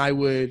 and I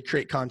would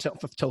create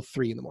content till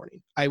 3 a.m.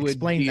 I would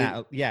explain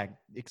that. Yeah.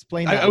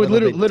 Explain that. I would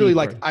literally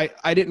like,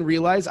 I didn't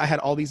realize I had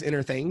all these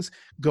inner things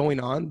going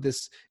on,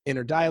 this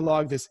inner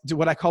dialogue, this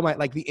what I call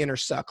like the inner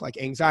suck, like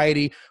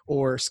anxiety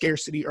or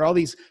scarcity or all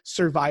these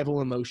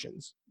survival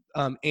emotions.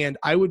 And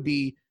I would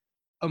be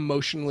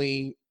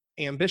emotionally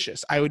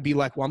ambitious. I would be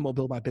like, well, I'm going to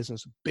build my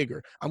business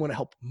bigger. I'm going to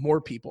help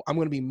more people. I'm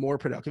going to be more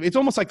productive. It's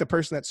almost like the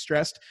person that's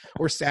stressed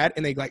or sad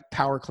and they like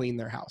power clean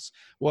their house.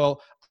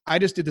 Well, I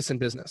just did this in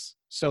business.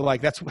 So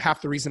like, that's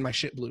half the reason my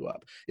shit blew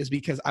up, is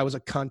because I was a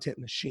content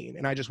machine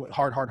and I just went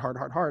hard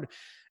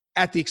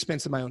at the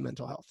expense of my own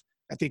mental health,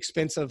 at the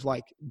expense of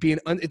like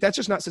that's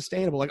just not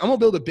sustainable. Like I'm going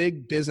to build a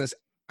big business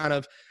out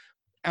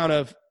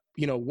of,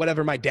 you know,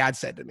 whatever my dad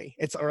said to me.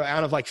 It's or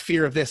out of like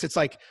fear of this. It's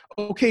like,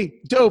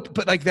 okay, dope.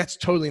 But like, that's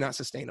totally not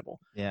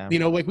sustainable. Yeah. You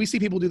know, like we see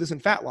people do this in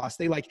fat loss.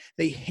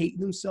 They hate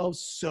themselves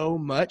so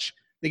much,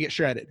 they get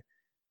shredded.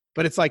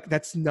 But it's like,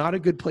 that's not a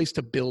good place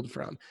to build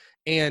from.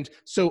 And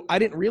so I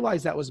didn't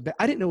realize that was bad.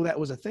 I didn't know that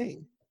was a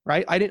thing,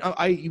 right?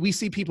 We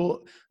see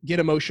people get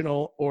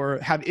emotional or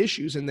have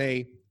issues and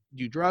they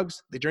do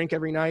drugs, they drink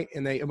every night,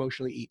 and they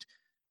emotionally eat.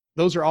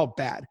 Those are all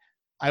bad.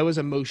 I was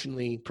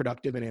emotionally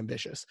productive and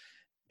ambitious.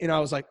 And I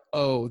was like,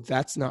 oh,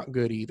 that's not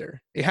good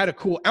either. It had a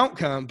cool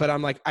outcome, but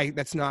I'm like,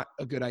 that's not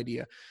a good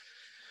idea.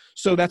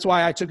 So that's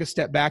why I took a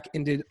step back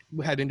and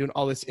had been doing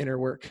all this inner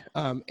work.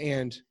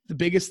 And the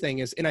biggest thing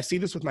is, and I see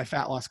this with my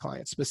fat loss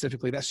clients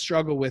specifically that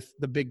struggle with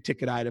the big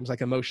ticket items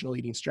like emotional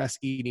eating, stress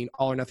eating,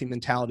 all or nothing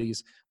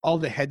mentalities, all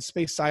the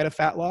headspace side of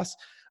fat loss.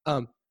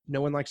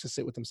 No one likes to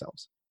sit with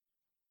themselves.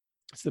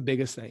 It's the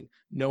biggest thing.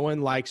 No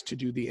one likes to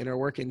do the inner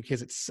work, and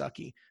because it's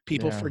sucky.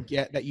 People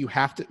forget that you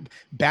have to,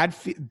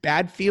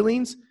 bad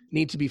feelings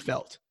need to be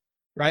felt,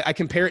 right? I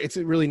compare it. It's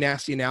a really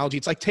nasty analogy.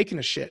 It's like taking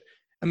a shit.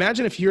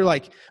 Imagine if you're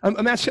like,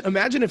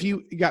 imagine if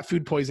you got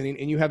food poisoning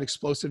and you have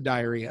explosive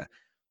diarrhea,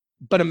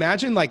 but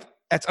imagine like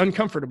that's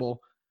uncomfortable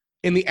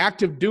and the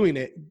act of doing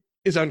it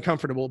is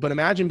uncomfortable. But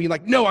imagine being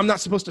like, no, I'm not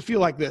supposed to feel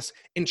like this,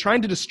 and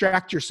trying to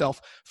distract yourself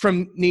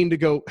from needing to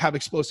go have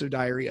explosive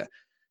diarrhea.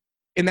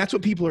 And that's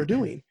what people are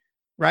doing.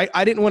 Right?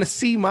 I didn't want to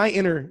see my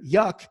inner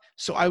yuck,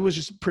 so I was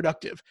just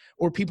productive.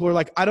 Or people are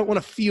like, I don't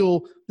want to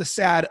feel the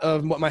sad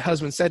of what my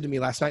husband said to me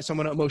last night, so I'm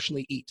going to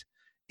emotionally eat.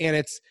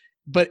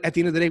 But at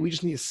the end of the day, we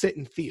just need to sit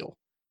and feel.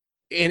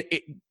 And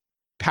it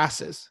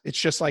passes. It's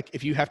just like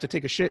if you have to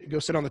take a shit, go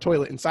sit on the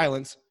toilet in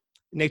silence.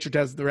 nature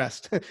does the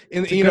rest.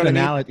 And you know what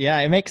I mean? Yeah,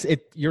 it makes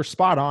it, you're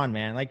spot on,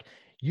 man. Like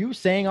you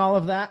saying all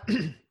of that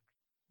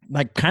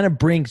like kind of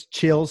brings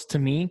chills to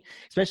me,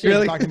 especially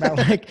really? Talking about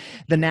like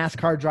the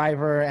NASCAR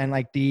driver and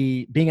like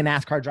being a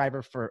NASCAR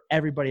driver for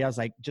everybody else,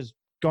 like just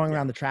going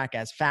around the track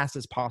as fast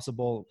as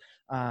possible.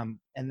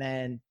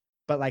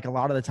 But like a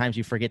lot of the times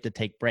you forget to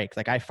take breaks.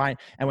 Like I find,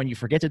 and when you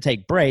forget to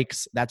take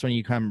breaks, that's when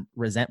you become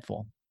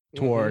resentful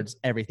towards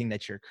everything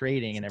that you're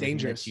creating and everything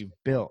that you've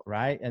built.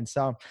 Right. And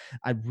so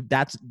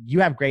you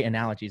have great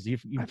analogies.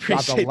 You've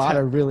got a lot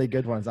of really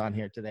good ones on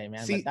here today,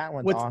 man. See, but that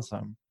one's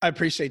awesome. I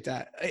appreciate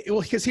that.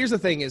 Well, because here's the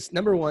thing is,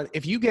 number one,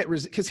 if you get,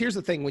 because here's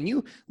the thing, when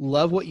you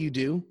love what you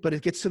do, but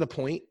it gets to the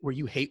point where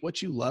you hate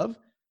what you love,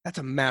 that's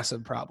a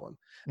massive problem.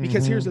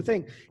 Because here's the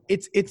thing,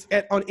 it's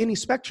on any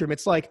spectrum.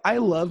 It's like, I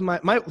love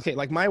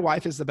my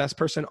wife is the best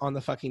person on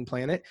the fucking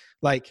planet.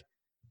 Like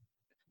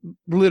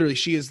literally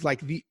she is like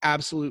the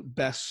absolute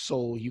best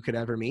soul you could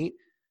ever meet.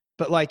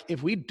 But like,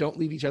 if we don't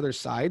leave each other's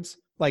sides,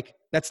 like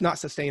that's not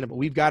sustainable.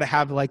 We've got to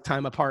have like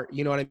time apart.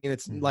 You know what I mean?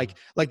 It's like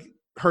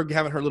her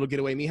having her little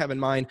getaway, me having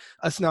mine,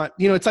 us not,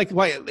 it's like,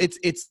 why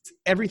it's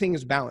everything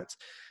is balanced.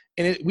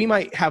 And we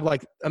might have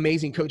like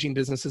amazing coaching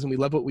businesses and we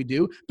love what we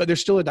do, but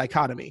there's still a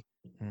dichotomy,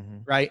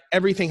 right?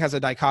 Everything has a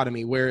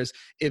dichotomy. Whereas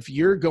if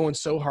you're going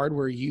so hard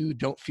where you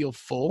don't feel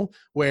full,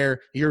 where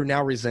you're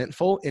now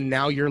resentful and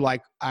now you're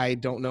like, I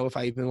don't know if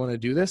I even want to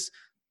do this,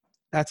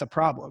 that's a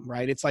problem,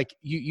 right? It's like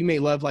you may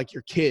love like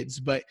your kids,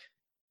 but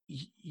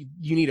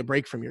you need a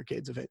break from your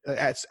kids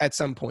at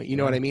some point. You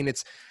know what I mean?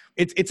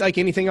 It's like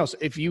anything else.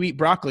 If you eat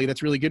broccoli,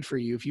 that's really good for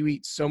you. If you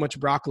eat so much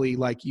broccoli,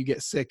 like you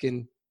get sick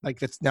and like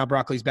that's now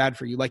broccoli's bad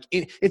for you. Like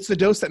it's the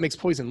dose that makes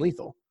poison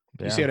lethal.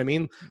 You see what I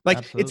mean? Like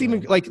absolutely. It's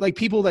even like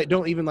people that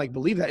don't even like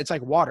believe that, it's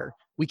like water.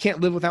 We can't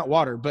live without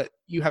water, but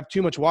you have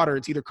too much water.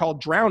 It's either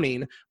called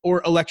drowning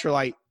or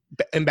electrolyte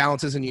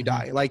imbalances and you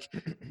die. Like,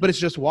 but it's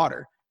just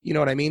water. You know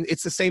what I mean?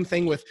 It's the same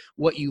thing with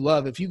what you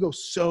love. If you go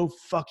so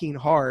fucking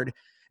hard,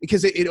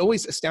 because it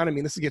always astounded me,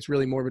 and this gets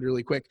really morbid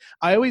really quick.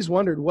 I always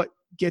wondered what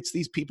gets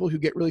these people who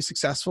get really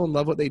successful and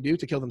love what they do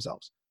to kill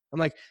themselves. I'm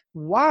like,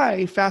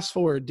 why fast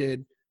forward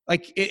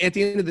like at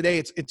the end of the day,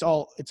 it's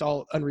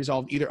all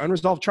unresolved, either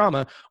unresolved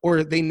trauma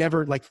or they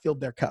never like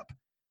filled their cup.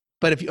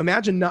 But if you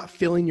imagine not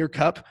filling your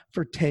cup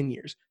for 10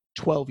 years,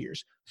 12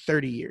 years,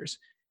 30 years,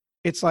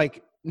 it's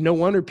like, no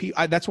wonder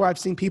that's why I've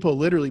seen people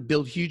literally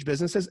build huge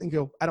businesses and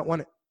go, I don't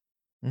want it.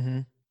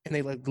 And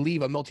they like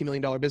leave a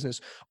multi-million-dollar business,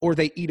 or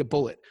they eat a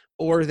bullet,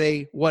 or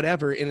they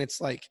whatever. And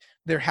it's like,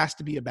 there has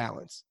to be a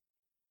balance.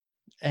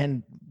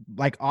 And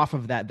like off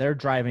of that, they're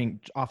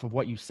driving off of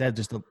what you said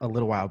just a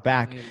little while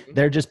back.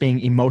 They're just being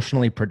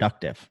emotionally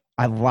productive.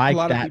 I like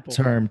that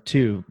term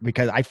too,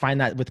 because I find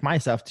that with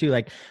myself too.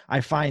 Like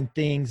I find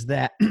things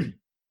that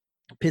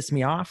piss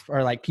me off,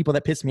 or like people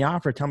that piss me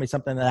off or tell me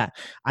something that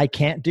I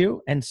can't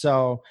do. And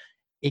so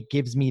it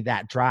gives me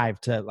that drive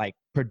to like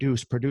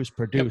produce,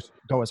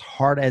 go as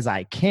hard as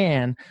I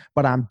can,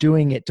 but I'm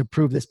doing it to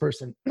prove this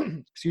person,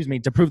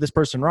 to prove this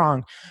person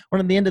wrong. When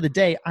at the end of the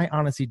day, I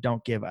honestly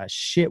don't give a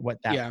shit what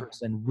that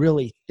person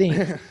really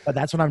thinks, but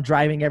that's what I'm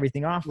driving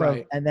everything off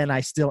of. And then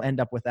I still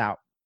end up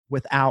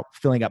without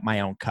filling up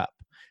my own cup.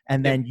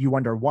 And then you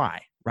wonder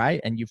why, right?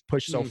 And you've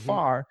pushed so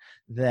far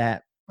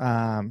that,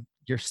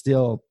 you're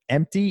still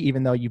empty,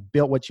 even though you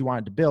built what you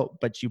wanted to build,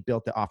 but you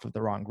built it off of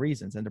the wrong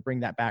reasons. And to bring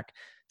that back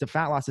to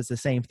fat loss, it's the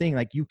same thing.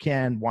 Like you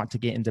can want to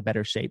get into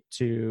better shape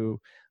to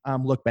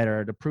look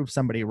better, to prove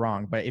somebody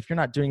wrong. But if you're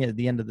not doing it at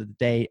the end of the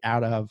day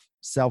out of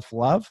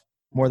self-love,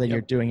 more than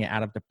you're doing it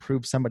out of to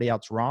prove somebody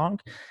else wrong,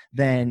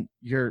 then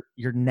you're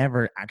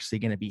never actually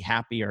going to be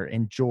happy or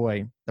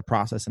enjoy the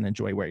process and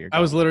enjoy where you're going.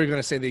 I was literally going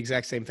to say the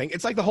exact same thing.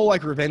 It's like the whole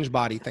like revenge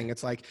body thing.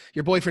 It's like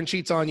your boyfriend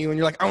cheats on you and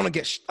you're like, I want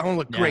to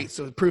look great.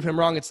 So to prove him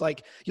wrong, it's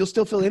like, you'll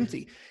still feel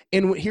empty.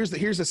 And here's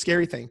the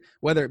scary thing,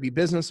 whether it be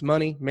business,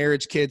 money,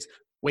 marriage, kids,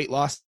 weight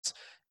loss,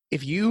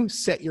 if you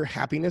set your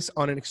happiness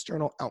on an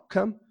external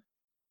outcome,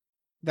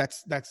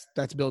 that's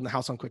building a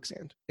house on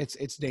quicksand.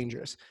 It's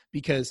dangerous,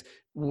 because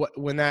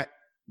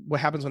what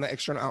happens when that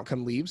external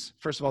outcome leaves?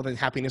 First of all, then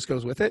happiness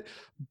goes with it.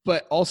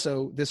 But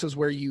also, this is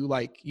where you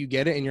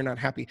get it and you're not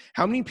happy.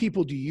 How many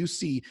people do you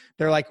see?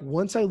 They're like,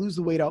 once I lose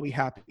the weight, I'll be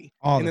happy.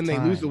 And then they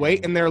lose the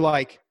weight and they're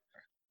like,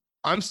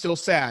 I'm still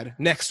sad.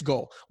 Next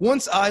goal.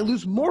 Once I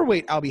lose more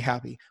weight, I'll be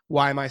happy.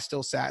 Why am I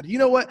still sad? You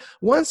know what?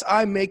 Once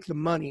I make the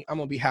money, I'm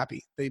going to be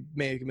happy. They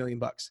make $1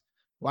 million.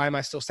 Why am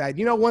I still sad?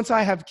 You know, once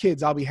I have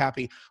kids, I'll be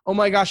happy. Oh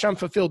my gosh, I'm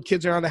fulfilled.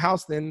 Kids are on the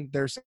house. Then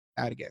they're sad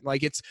again.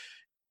 Like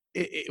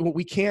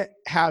we can't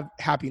have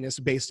happiness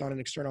based on an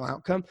external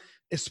outcome,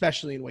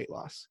 especially in weight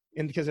loss,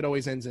 and because it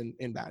always ends in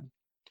bad.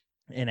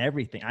 In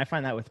everything. I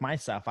find that with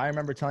myself. I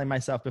remember telling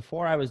myself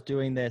before I was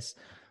doing this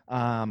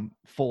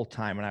full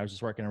time, when I was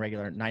just working a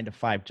regular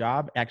 9-to-5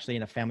 job, actually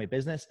in a family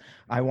business,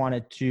 I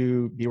wanted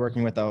to be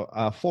working with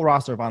a full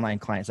roster of online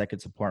clients that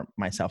could support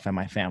myself and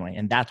my family.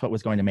 And that's what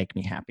was going to make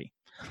me happy.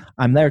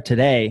 I'm there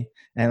today.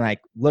 And like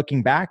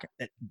looking back,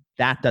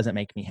 that doesn't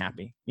make me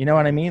happy. You know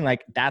what I mean?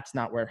 Like that's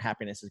not where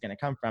happiness is going to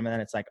come from. And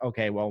then it's like,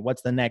 okay, well,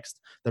 what's the next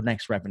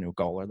revenue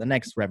goal or the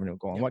next revenue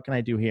goal? And what can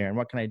I do here? And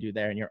what can I do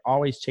there? And you're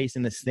always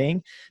chasing this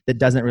thing that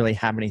doesn't really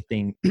have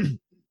anything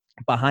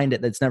behind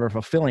it, that's never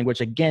fulfilling,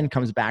 which again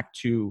comes back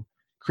to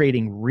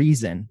creating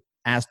reason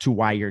as to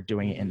why you're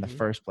doing it in the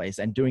first place,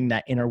 and doing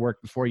that inner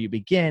work before you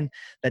begin.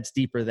 That's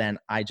deeper than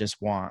I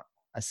just want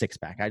a six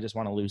pack. I just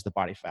want to lose the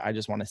body fat. I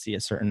just want to see a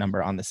certain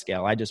number on the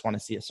scale. I just want to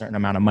see a certain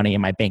amount of money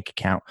in my bank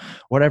account,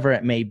 whatever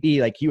it may be.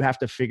 Like you have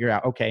to figure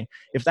out, okay,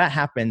 if that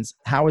happens,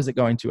 how is it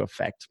going to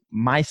affect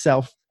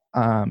myself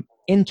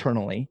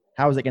internally?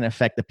 How is it going to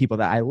affect the people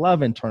that I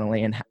love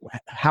internally? And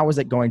how is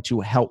it going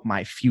to help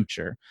my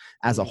future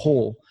as a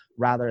whole,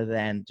 rather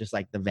than just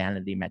like the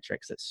vanity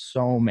metrics that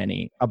so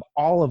many of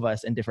all of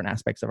us in different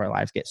aspects of our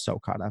lives get so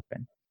caught up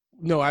in?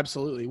 No,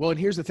 absolutely. Well, and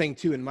here's the thing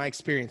too, in my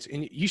experience,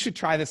 and you should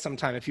try this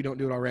sometime if you don't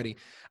do it already.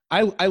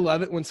 I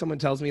love it when someone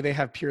tells me they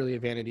have purely a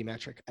vanity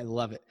metric. I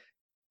love it,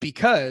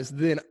 because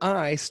then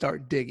I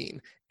start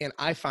digging and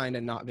I find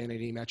a not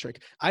vanity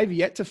metric. I've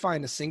yet to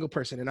find a single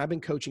person, and I've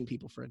been coaching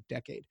people for a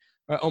decade,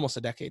 almost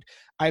a decade.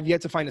 I've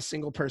yet to find a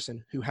single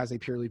person who has a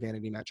purely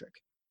vanity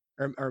metric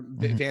or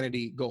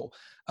vanity goal.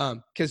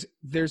 Cause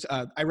there's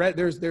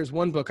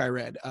one book I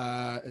read,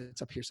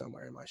 it's up here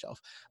somewhere in my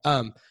shelf.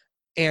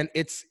 And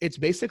it's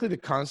basically the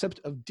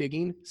concept of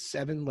digging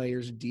 7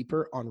 layers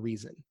deeper on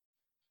reason.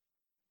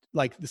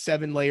 Like the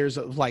 7 layers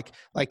of like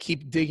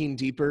keep digging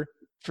deeper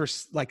for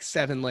like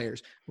 7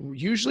 layers.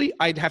 Usually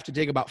I'd have to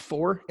dig about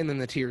 4 and then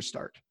the tears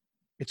start.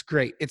 It's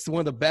great. It's one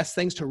of the best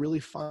things to really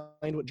find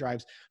what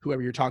drives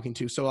whoever you're talking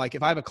to. So like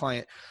if I have a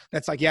client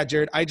that's like, yeah,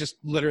 Jared, I just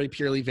literally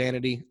purely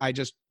vanity. I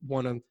just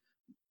want to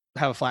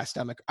have a flat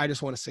stomach. I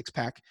just want a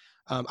 6-pack.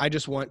 I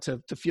just want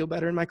to feel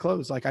better in my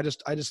clothes. Like I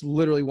just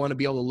literally want to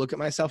be able to look at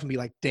myself and be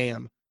like,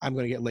 damn, I'm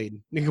going to get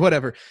laid,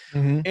 whatever.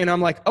 And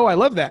I'm like, oh, I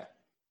love that.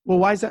 Well,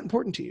 why is that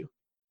important to you?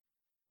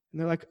 And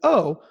they're like,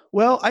 oh,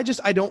 well, I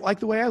don't like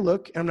the way I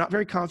look, and I'm not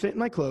very confident in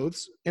my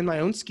clothes, in my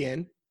own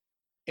skin.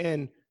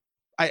 And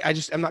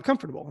I'm not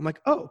comfortable. I'm like,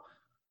 oh,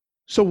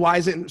 so why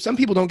is it, some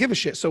people don't give a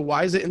shit. So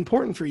why is it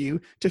important for you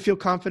to feel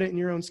confident in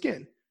your own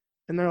skin?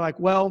 And they're like,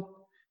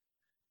 well,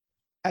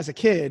 as a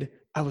kid,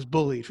 I was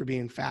bullied for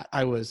being fat.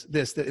 I was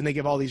this, that, and they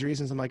give all these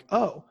reasons. I'm like,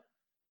 oh,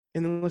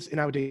 and then and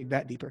I would dig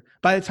that deeper.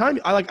 By the time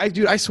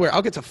I swear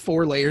I'll get to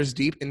 4 layers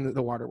deep in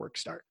the waterwork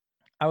start.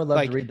 I would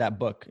love to read that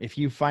book. If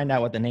you find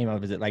out what the name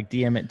of it, like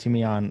DM it to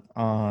me on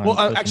well,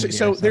 actually,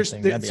 so it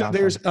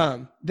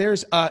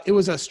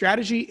was a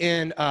strategy,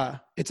 and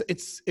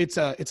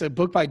it's a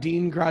book by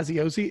Dean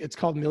Graziosi. It's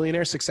called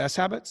Millionaire Success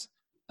Habits.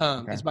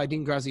 It's by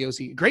Dean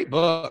Graziosi. Great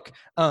book.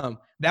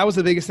 That was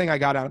the biggest thing I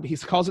got out of it. He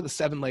calls it the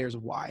 7 layers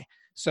of why.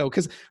 So,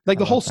 cause like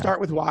the whole start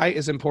with why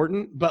is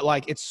important, but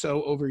like it's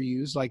so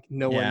overused. Like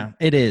no one.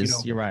 It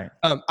is. You're right.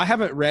 I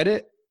haven't read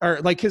it. Or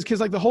like,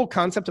 cause like the whole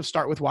concept of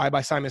Start With Why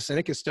by Simon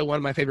Sinek is still one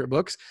of my favorite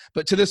books.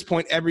 But to this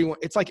point,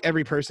 it's like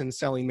every person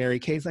selling Mary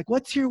Kay's like,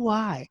 what's your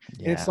why?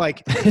 Yeah. And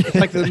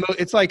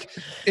it's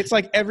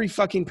like every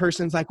fucking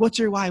person's like, what's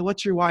your why?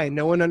 What's your why? And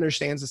no one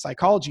understands the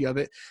psychology of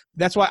it.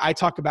 That's why I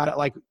talk about it.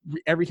 Like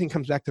everything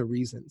comes back to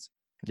reasons.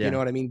 Yeah. You know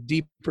what I mean?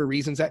 Deeper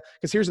reasons.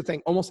 Because here's the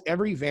thing, almost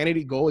every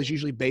vanity goal is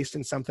usually based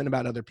in something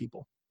about other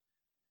people.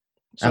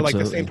 So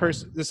Absolutely.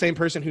 Like the same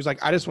person who's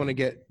like, I just want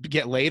to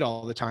get laid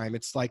all the time.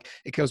 It's like,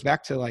 it goes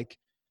back to like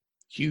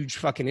huge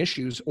fucking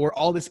issues, or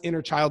all this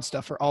inner child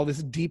stuff, or all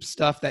this deep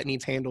stuff that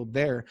needs handled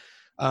there.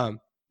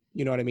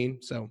 You know what I mean?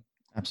 So.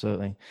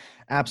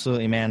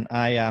 Absolutely, man.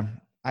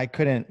 I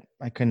couldn't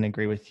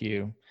agree with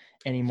you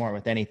anymore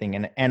with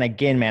anything. And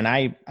again, man,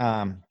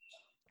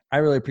 I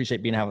really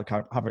appreciate being able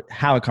to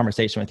have a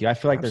conversation with you. I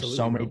feel like Absolutely, there's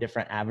so many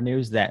different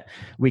avenues that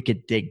we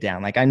could dig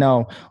down. Like I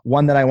know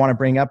one that I want to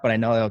bring up, but I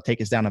know it'll take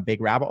us down a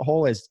big rabbit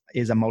hole is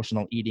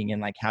emotional eating,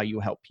 and like how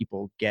you help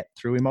people get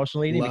through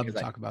emotional eating. Love to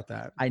talk about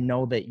that. I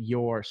know that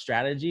your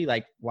strategy,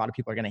 like a lot of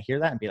people are going to hear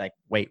that and be like,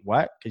 wait,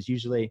 what? Because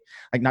usually,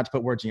 like, not to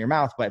put words in your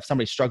mouth, but if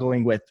somebody's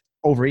struggling with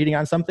overeating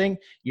on something,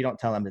 you don't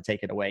tell them to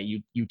take it away.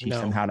 You teach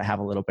them how to have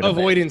a little bit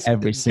avoidance. Of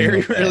every single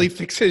very rarely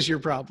fixes your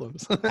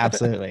problems.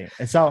 Absolutely.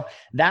 And so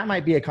that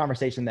might be a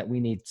conversation that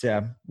we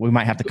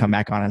might have to come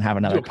back on and have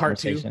another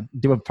conversation.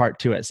 Do a part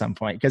 2 at some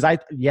point. Because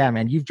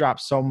man, you've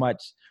dropped so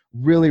much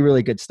really,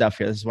 really good stuff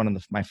here. This is one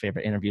of my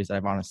favorite interviews that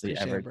I've honestly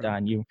ever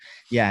done. You've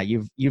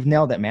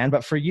nailed it, man.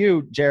 But for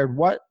you, Jared,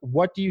 what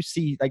do you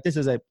see? Like, this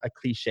is a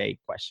cliche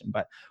question,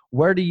 but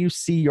where do you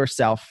see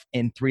yourself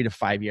in 3 to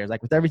 5 years?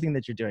 Like with everything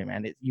that you're doing,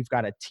 man, you've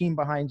got a team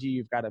behind you.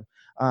 You've got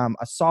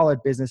a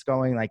solid business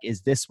going. Like,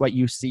 is this what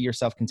you see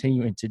yourself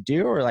continuing to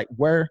do? Or like,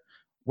 where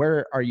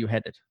are you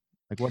headed?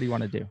 Like, what do you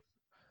want to do?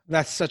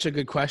 That's such a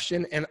good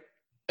question. And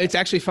it's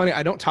actually funny.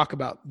 I don't talk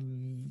about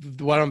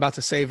what I'm about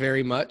to say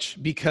very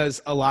much because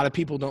a lot of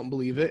people don't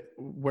believe it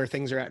where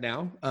things are at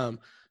now.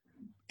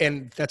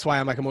 and that's why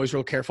I'm always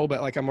real careful,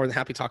 but like, I'm more than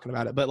happy talking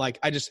about it. But like,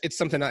 it's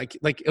something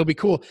like it'll be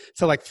cool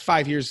to like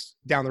 5 years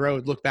down the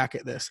road, look back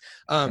at this.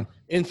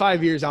 In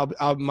 5 years,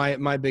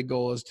 my big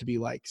goal is to be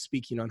like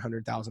speaking on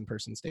 100,000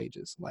 person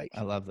stages. Like,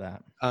 I love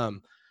that.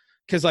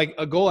 Cause like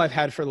a goal I've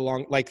had for the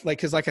long,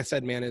 cause like I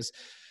said, man, is,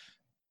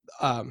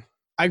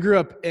 I grew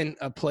up in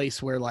a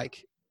place where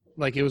like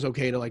it was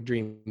okay to like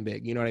dream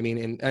big, you know what I mean?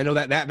 And I know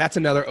that's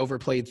another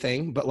overplayed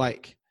thing, but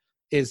like,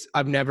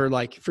 I've never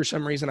like, for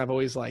some reason, I've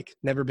always like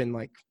never been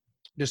like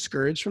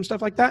discouraged from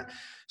stuff like that.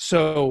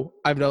 So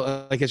I've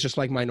like, it's just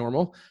like my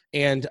normal.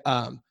 And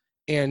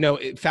no,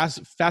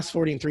 fast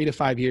forwarding 3 to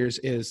 5 years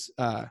is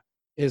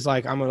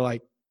like, I'm going to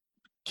like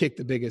kick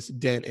the biggest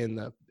dent in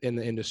the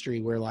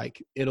industry where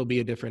like, it'll be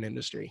a different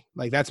industry.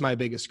 Like that's my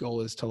biggest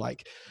goal, is to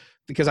like,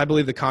 because I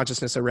believe the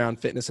consciousness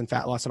around fitness and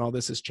fat loss and all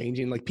this is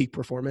changing, like peak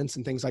performance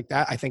and things like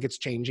that. I think it's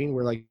changing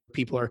where like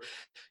people are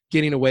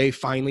getting away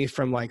finally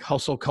from like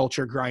hustle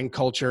culture, grind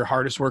culture,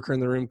 hardest worker in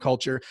the room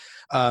culture,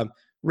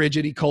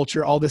 rigidity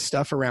culture, all this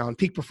stuff around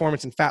peak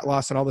performance and fat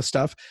loss and all this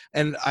stuff.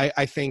 And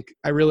I think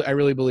I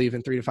really believe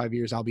in 3 to 5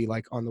 years, I'll be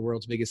like on the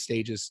world's biggest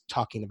stages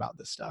talking about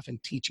this stuff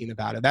and teaching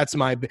about it. That's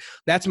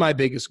my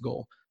biggest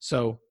goal.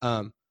 So,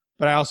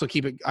 but I also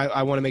keep it,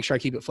 I want to make sure I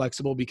keep it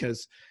flexible,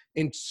 because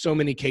in so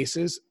many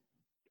cases,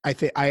 I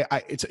think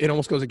it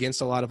almost goes against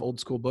a lot of old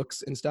school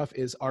books and stuff,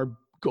 is our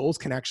goals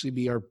can actually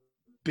be our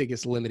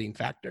biggest limiting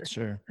factor.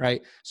 Sure.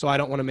 Right. So I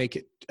don't want to make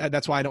it,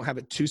 that's why I don't have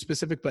it too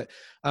specific, but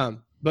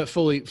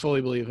fully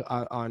believe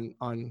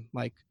on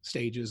like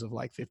stages of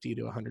like 50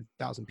 to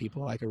 100,000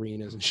 people, like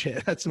arenas and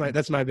shit. That's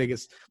my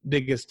biggest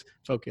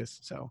focus.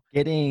 So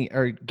getting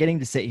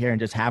to sit here and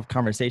just have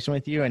conversation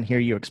with you and hear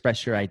you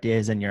express your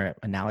ideas and your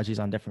analogies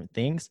on different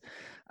things.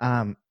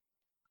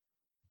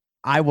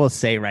 I will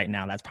say right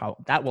now,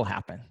 that will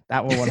happen.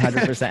 That will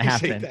 100%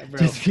 happen. That,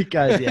 just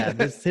because,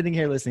 just sitting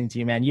here listening to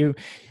you, man,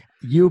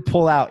 you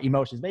pull out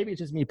emotions. Maybe it's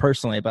just me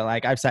personally, but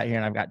like I've sat here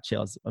and I've got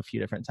chills a few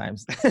different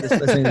times just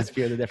listening to a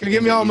few of the different. You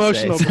get me all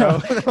emotional,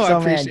 bro. I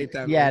appreciate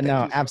that. Man. Yeah,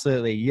 no,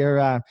 absolutely. You're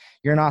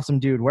an awesome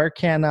dude. Where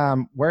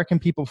can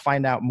people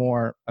find out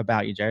more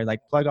about you, Jared?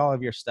 Like plug all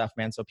of your stuff,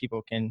 man, so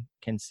people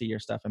can see your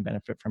stuff and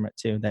benefit from it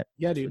too.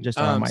 Dude. Just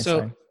on my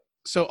side.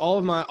 So all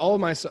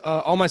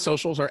my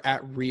socials are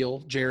at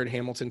real Jared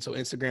Hamilton. So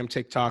Instagram,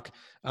 TikTok.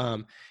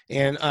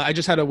 And I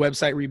just had a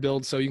website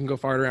rebuild, so you can go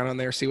fart around on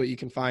there, see what you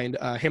can find.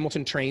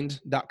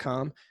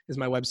 HamiltonTrained.com is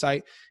my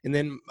website. And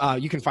then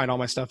you can find all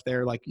my stuff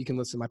there. Like you can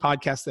listen to my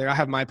podcast there. I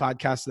have my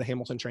podcast, the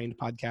Hamilton Trained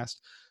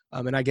podcast.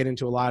 And I get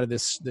into a lot of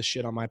this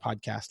shit on my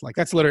podcast. Like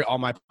that's literally all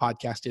my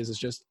podcast is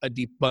just a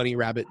deep bunny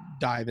rabbit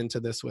dive into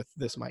this with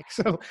this mic.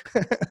 So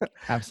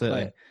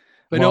absolutely.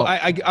 But no,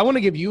 I want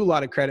to give you a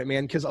lot of credit,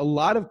 man, because a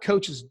lot of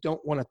coaches don't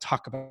want to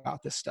talk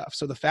about this stuff.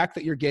 So the fact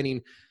that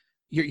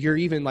you're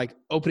even like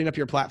opening up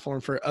your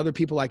platform for other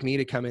people like me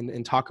to come in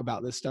and talk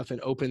about this stuff and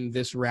open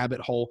this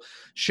rabbit hole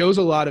shows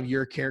a lot of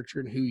your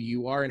character and who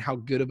you are and how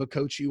good of a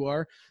coach you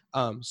are.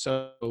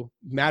 So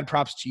mad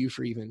props to you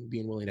for even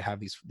being willing to have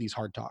these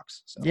hard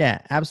talks. So. Yeah,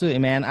 absolutely,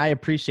 man. I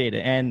appreciate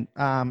it. And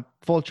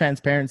full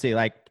transparency,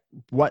 like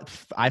what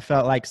I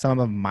felt like some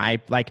of my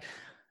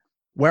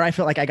where I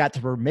feel like I got the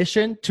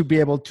permission to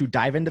be able to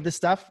dive into this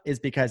stuff is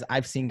because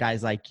I've seen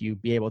guys like you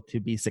be able to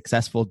be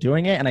successful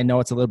doing it. And I know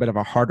it's a little bit of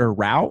a harder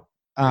route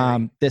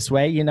this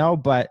way,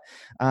 but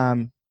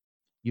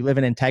you live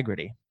in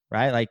integrity,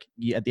 right? Like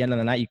at the end of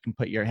the night, you can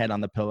put your head on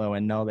the pillow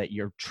and know that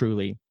you're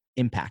truly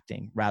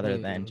impacting rather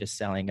than just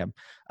selling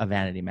a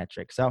vanity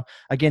metric. So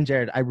again,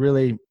 Jared, I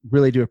really,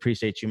 really do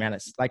appreciate you, man.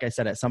 It's like I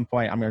said, at some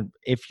point,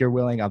 if you're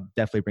willing, I'll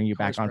definitely bring you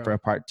back on for a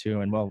part 2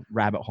 and we'll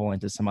rabbit hole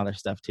into some other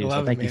stuff too.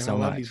 So thank you so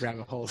much. I love these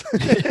rabbit holes.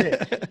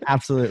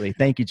 Absolutely.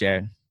 Thank you,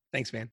 Jared. Thanks, man.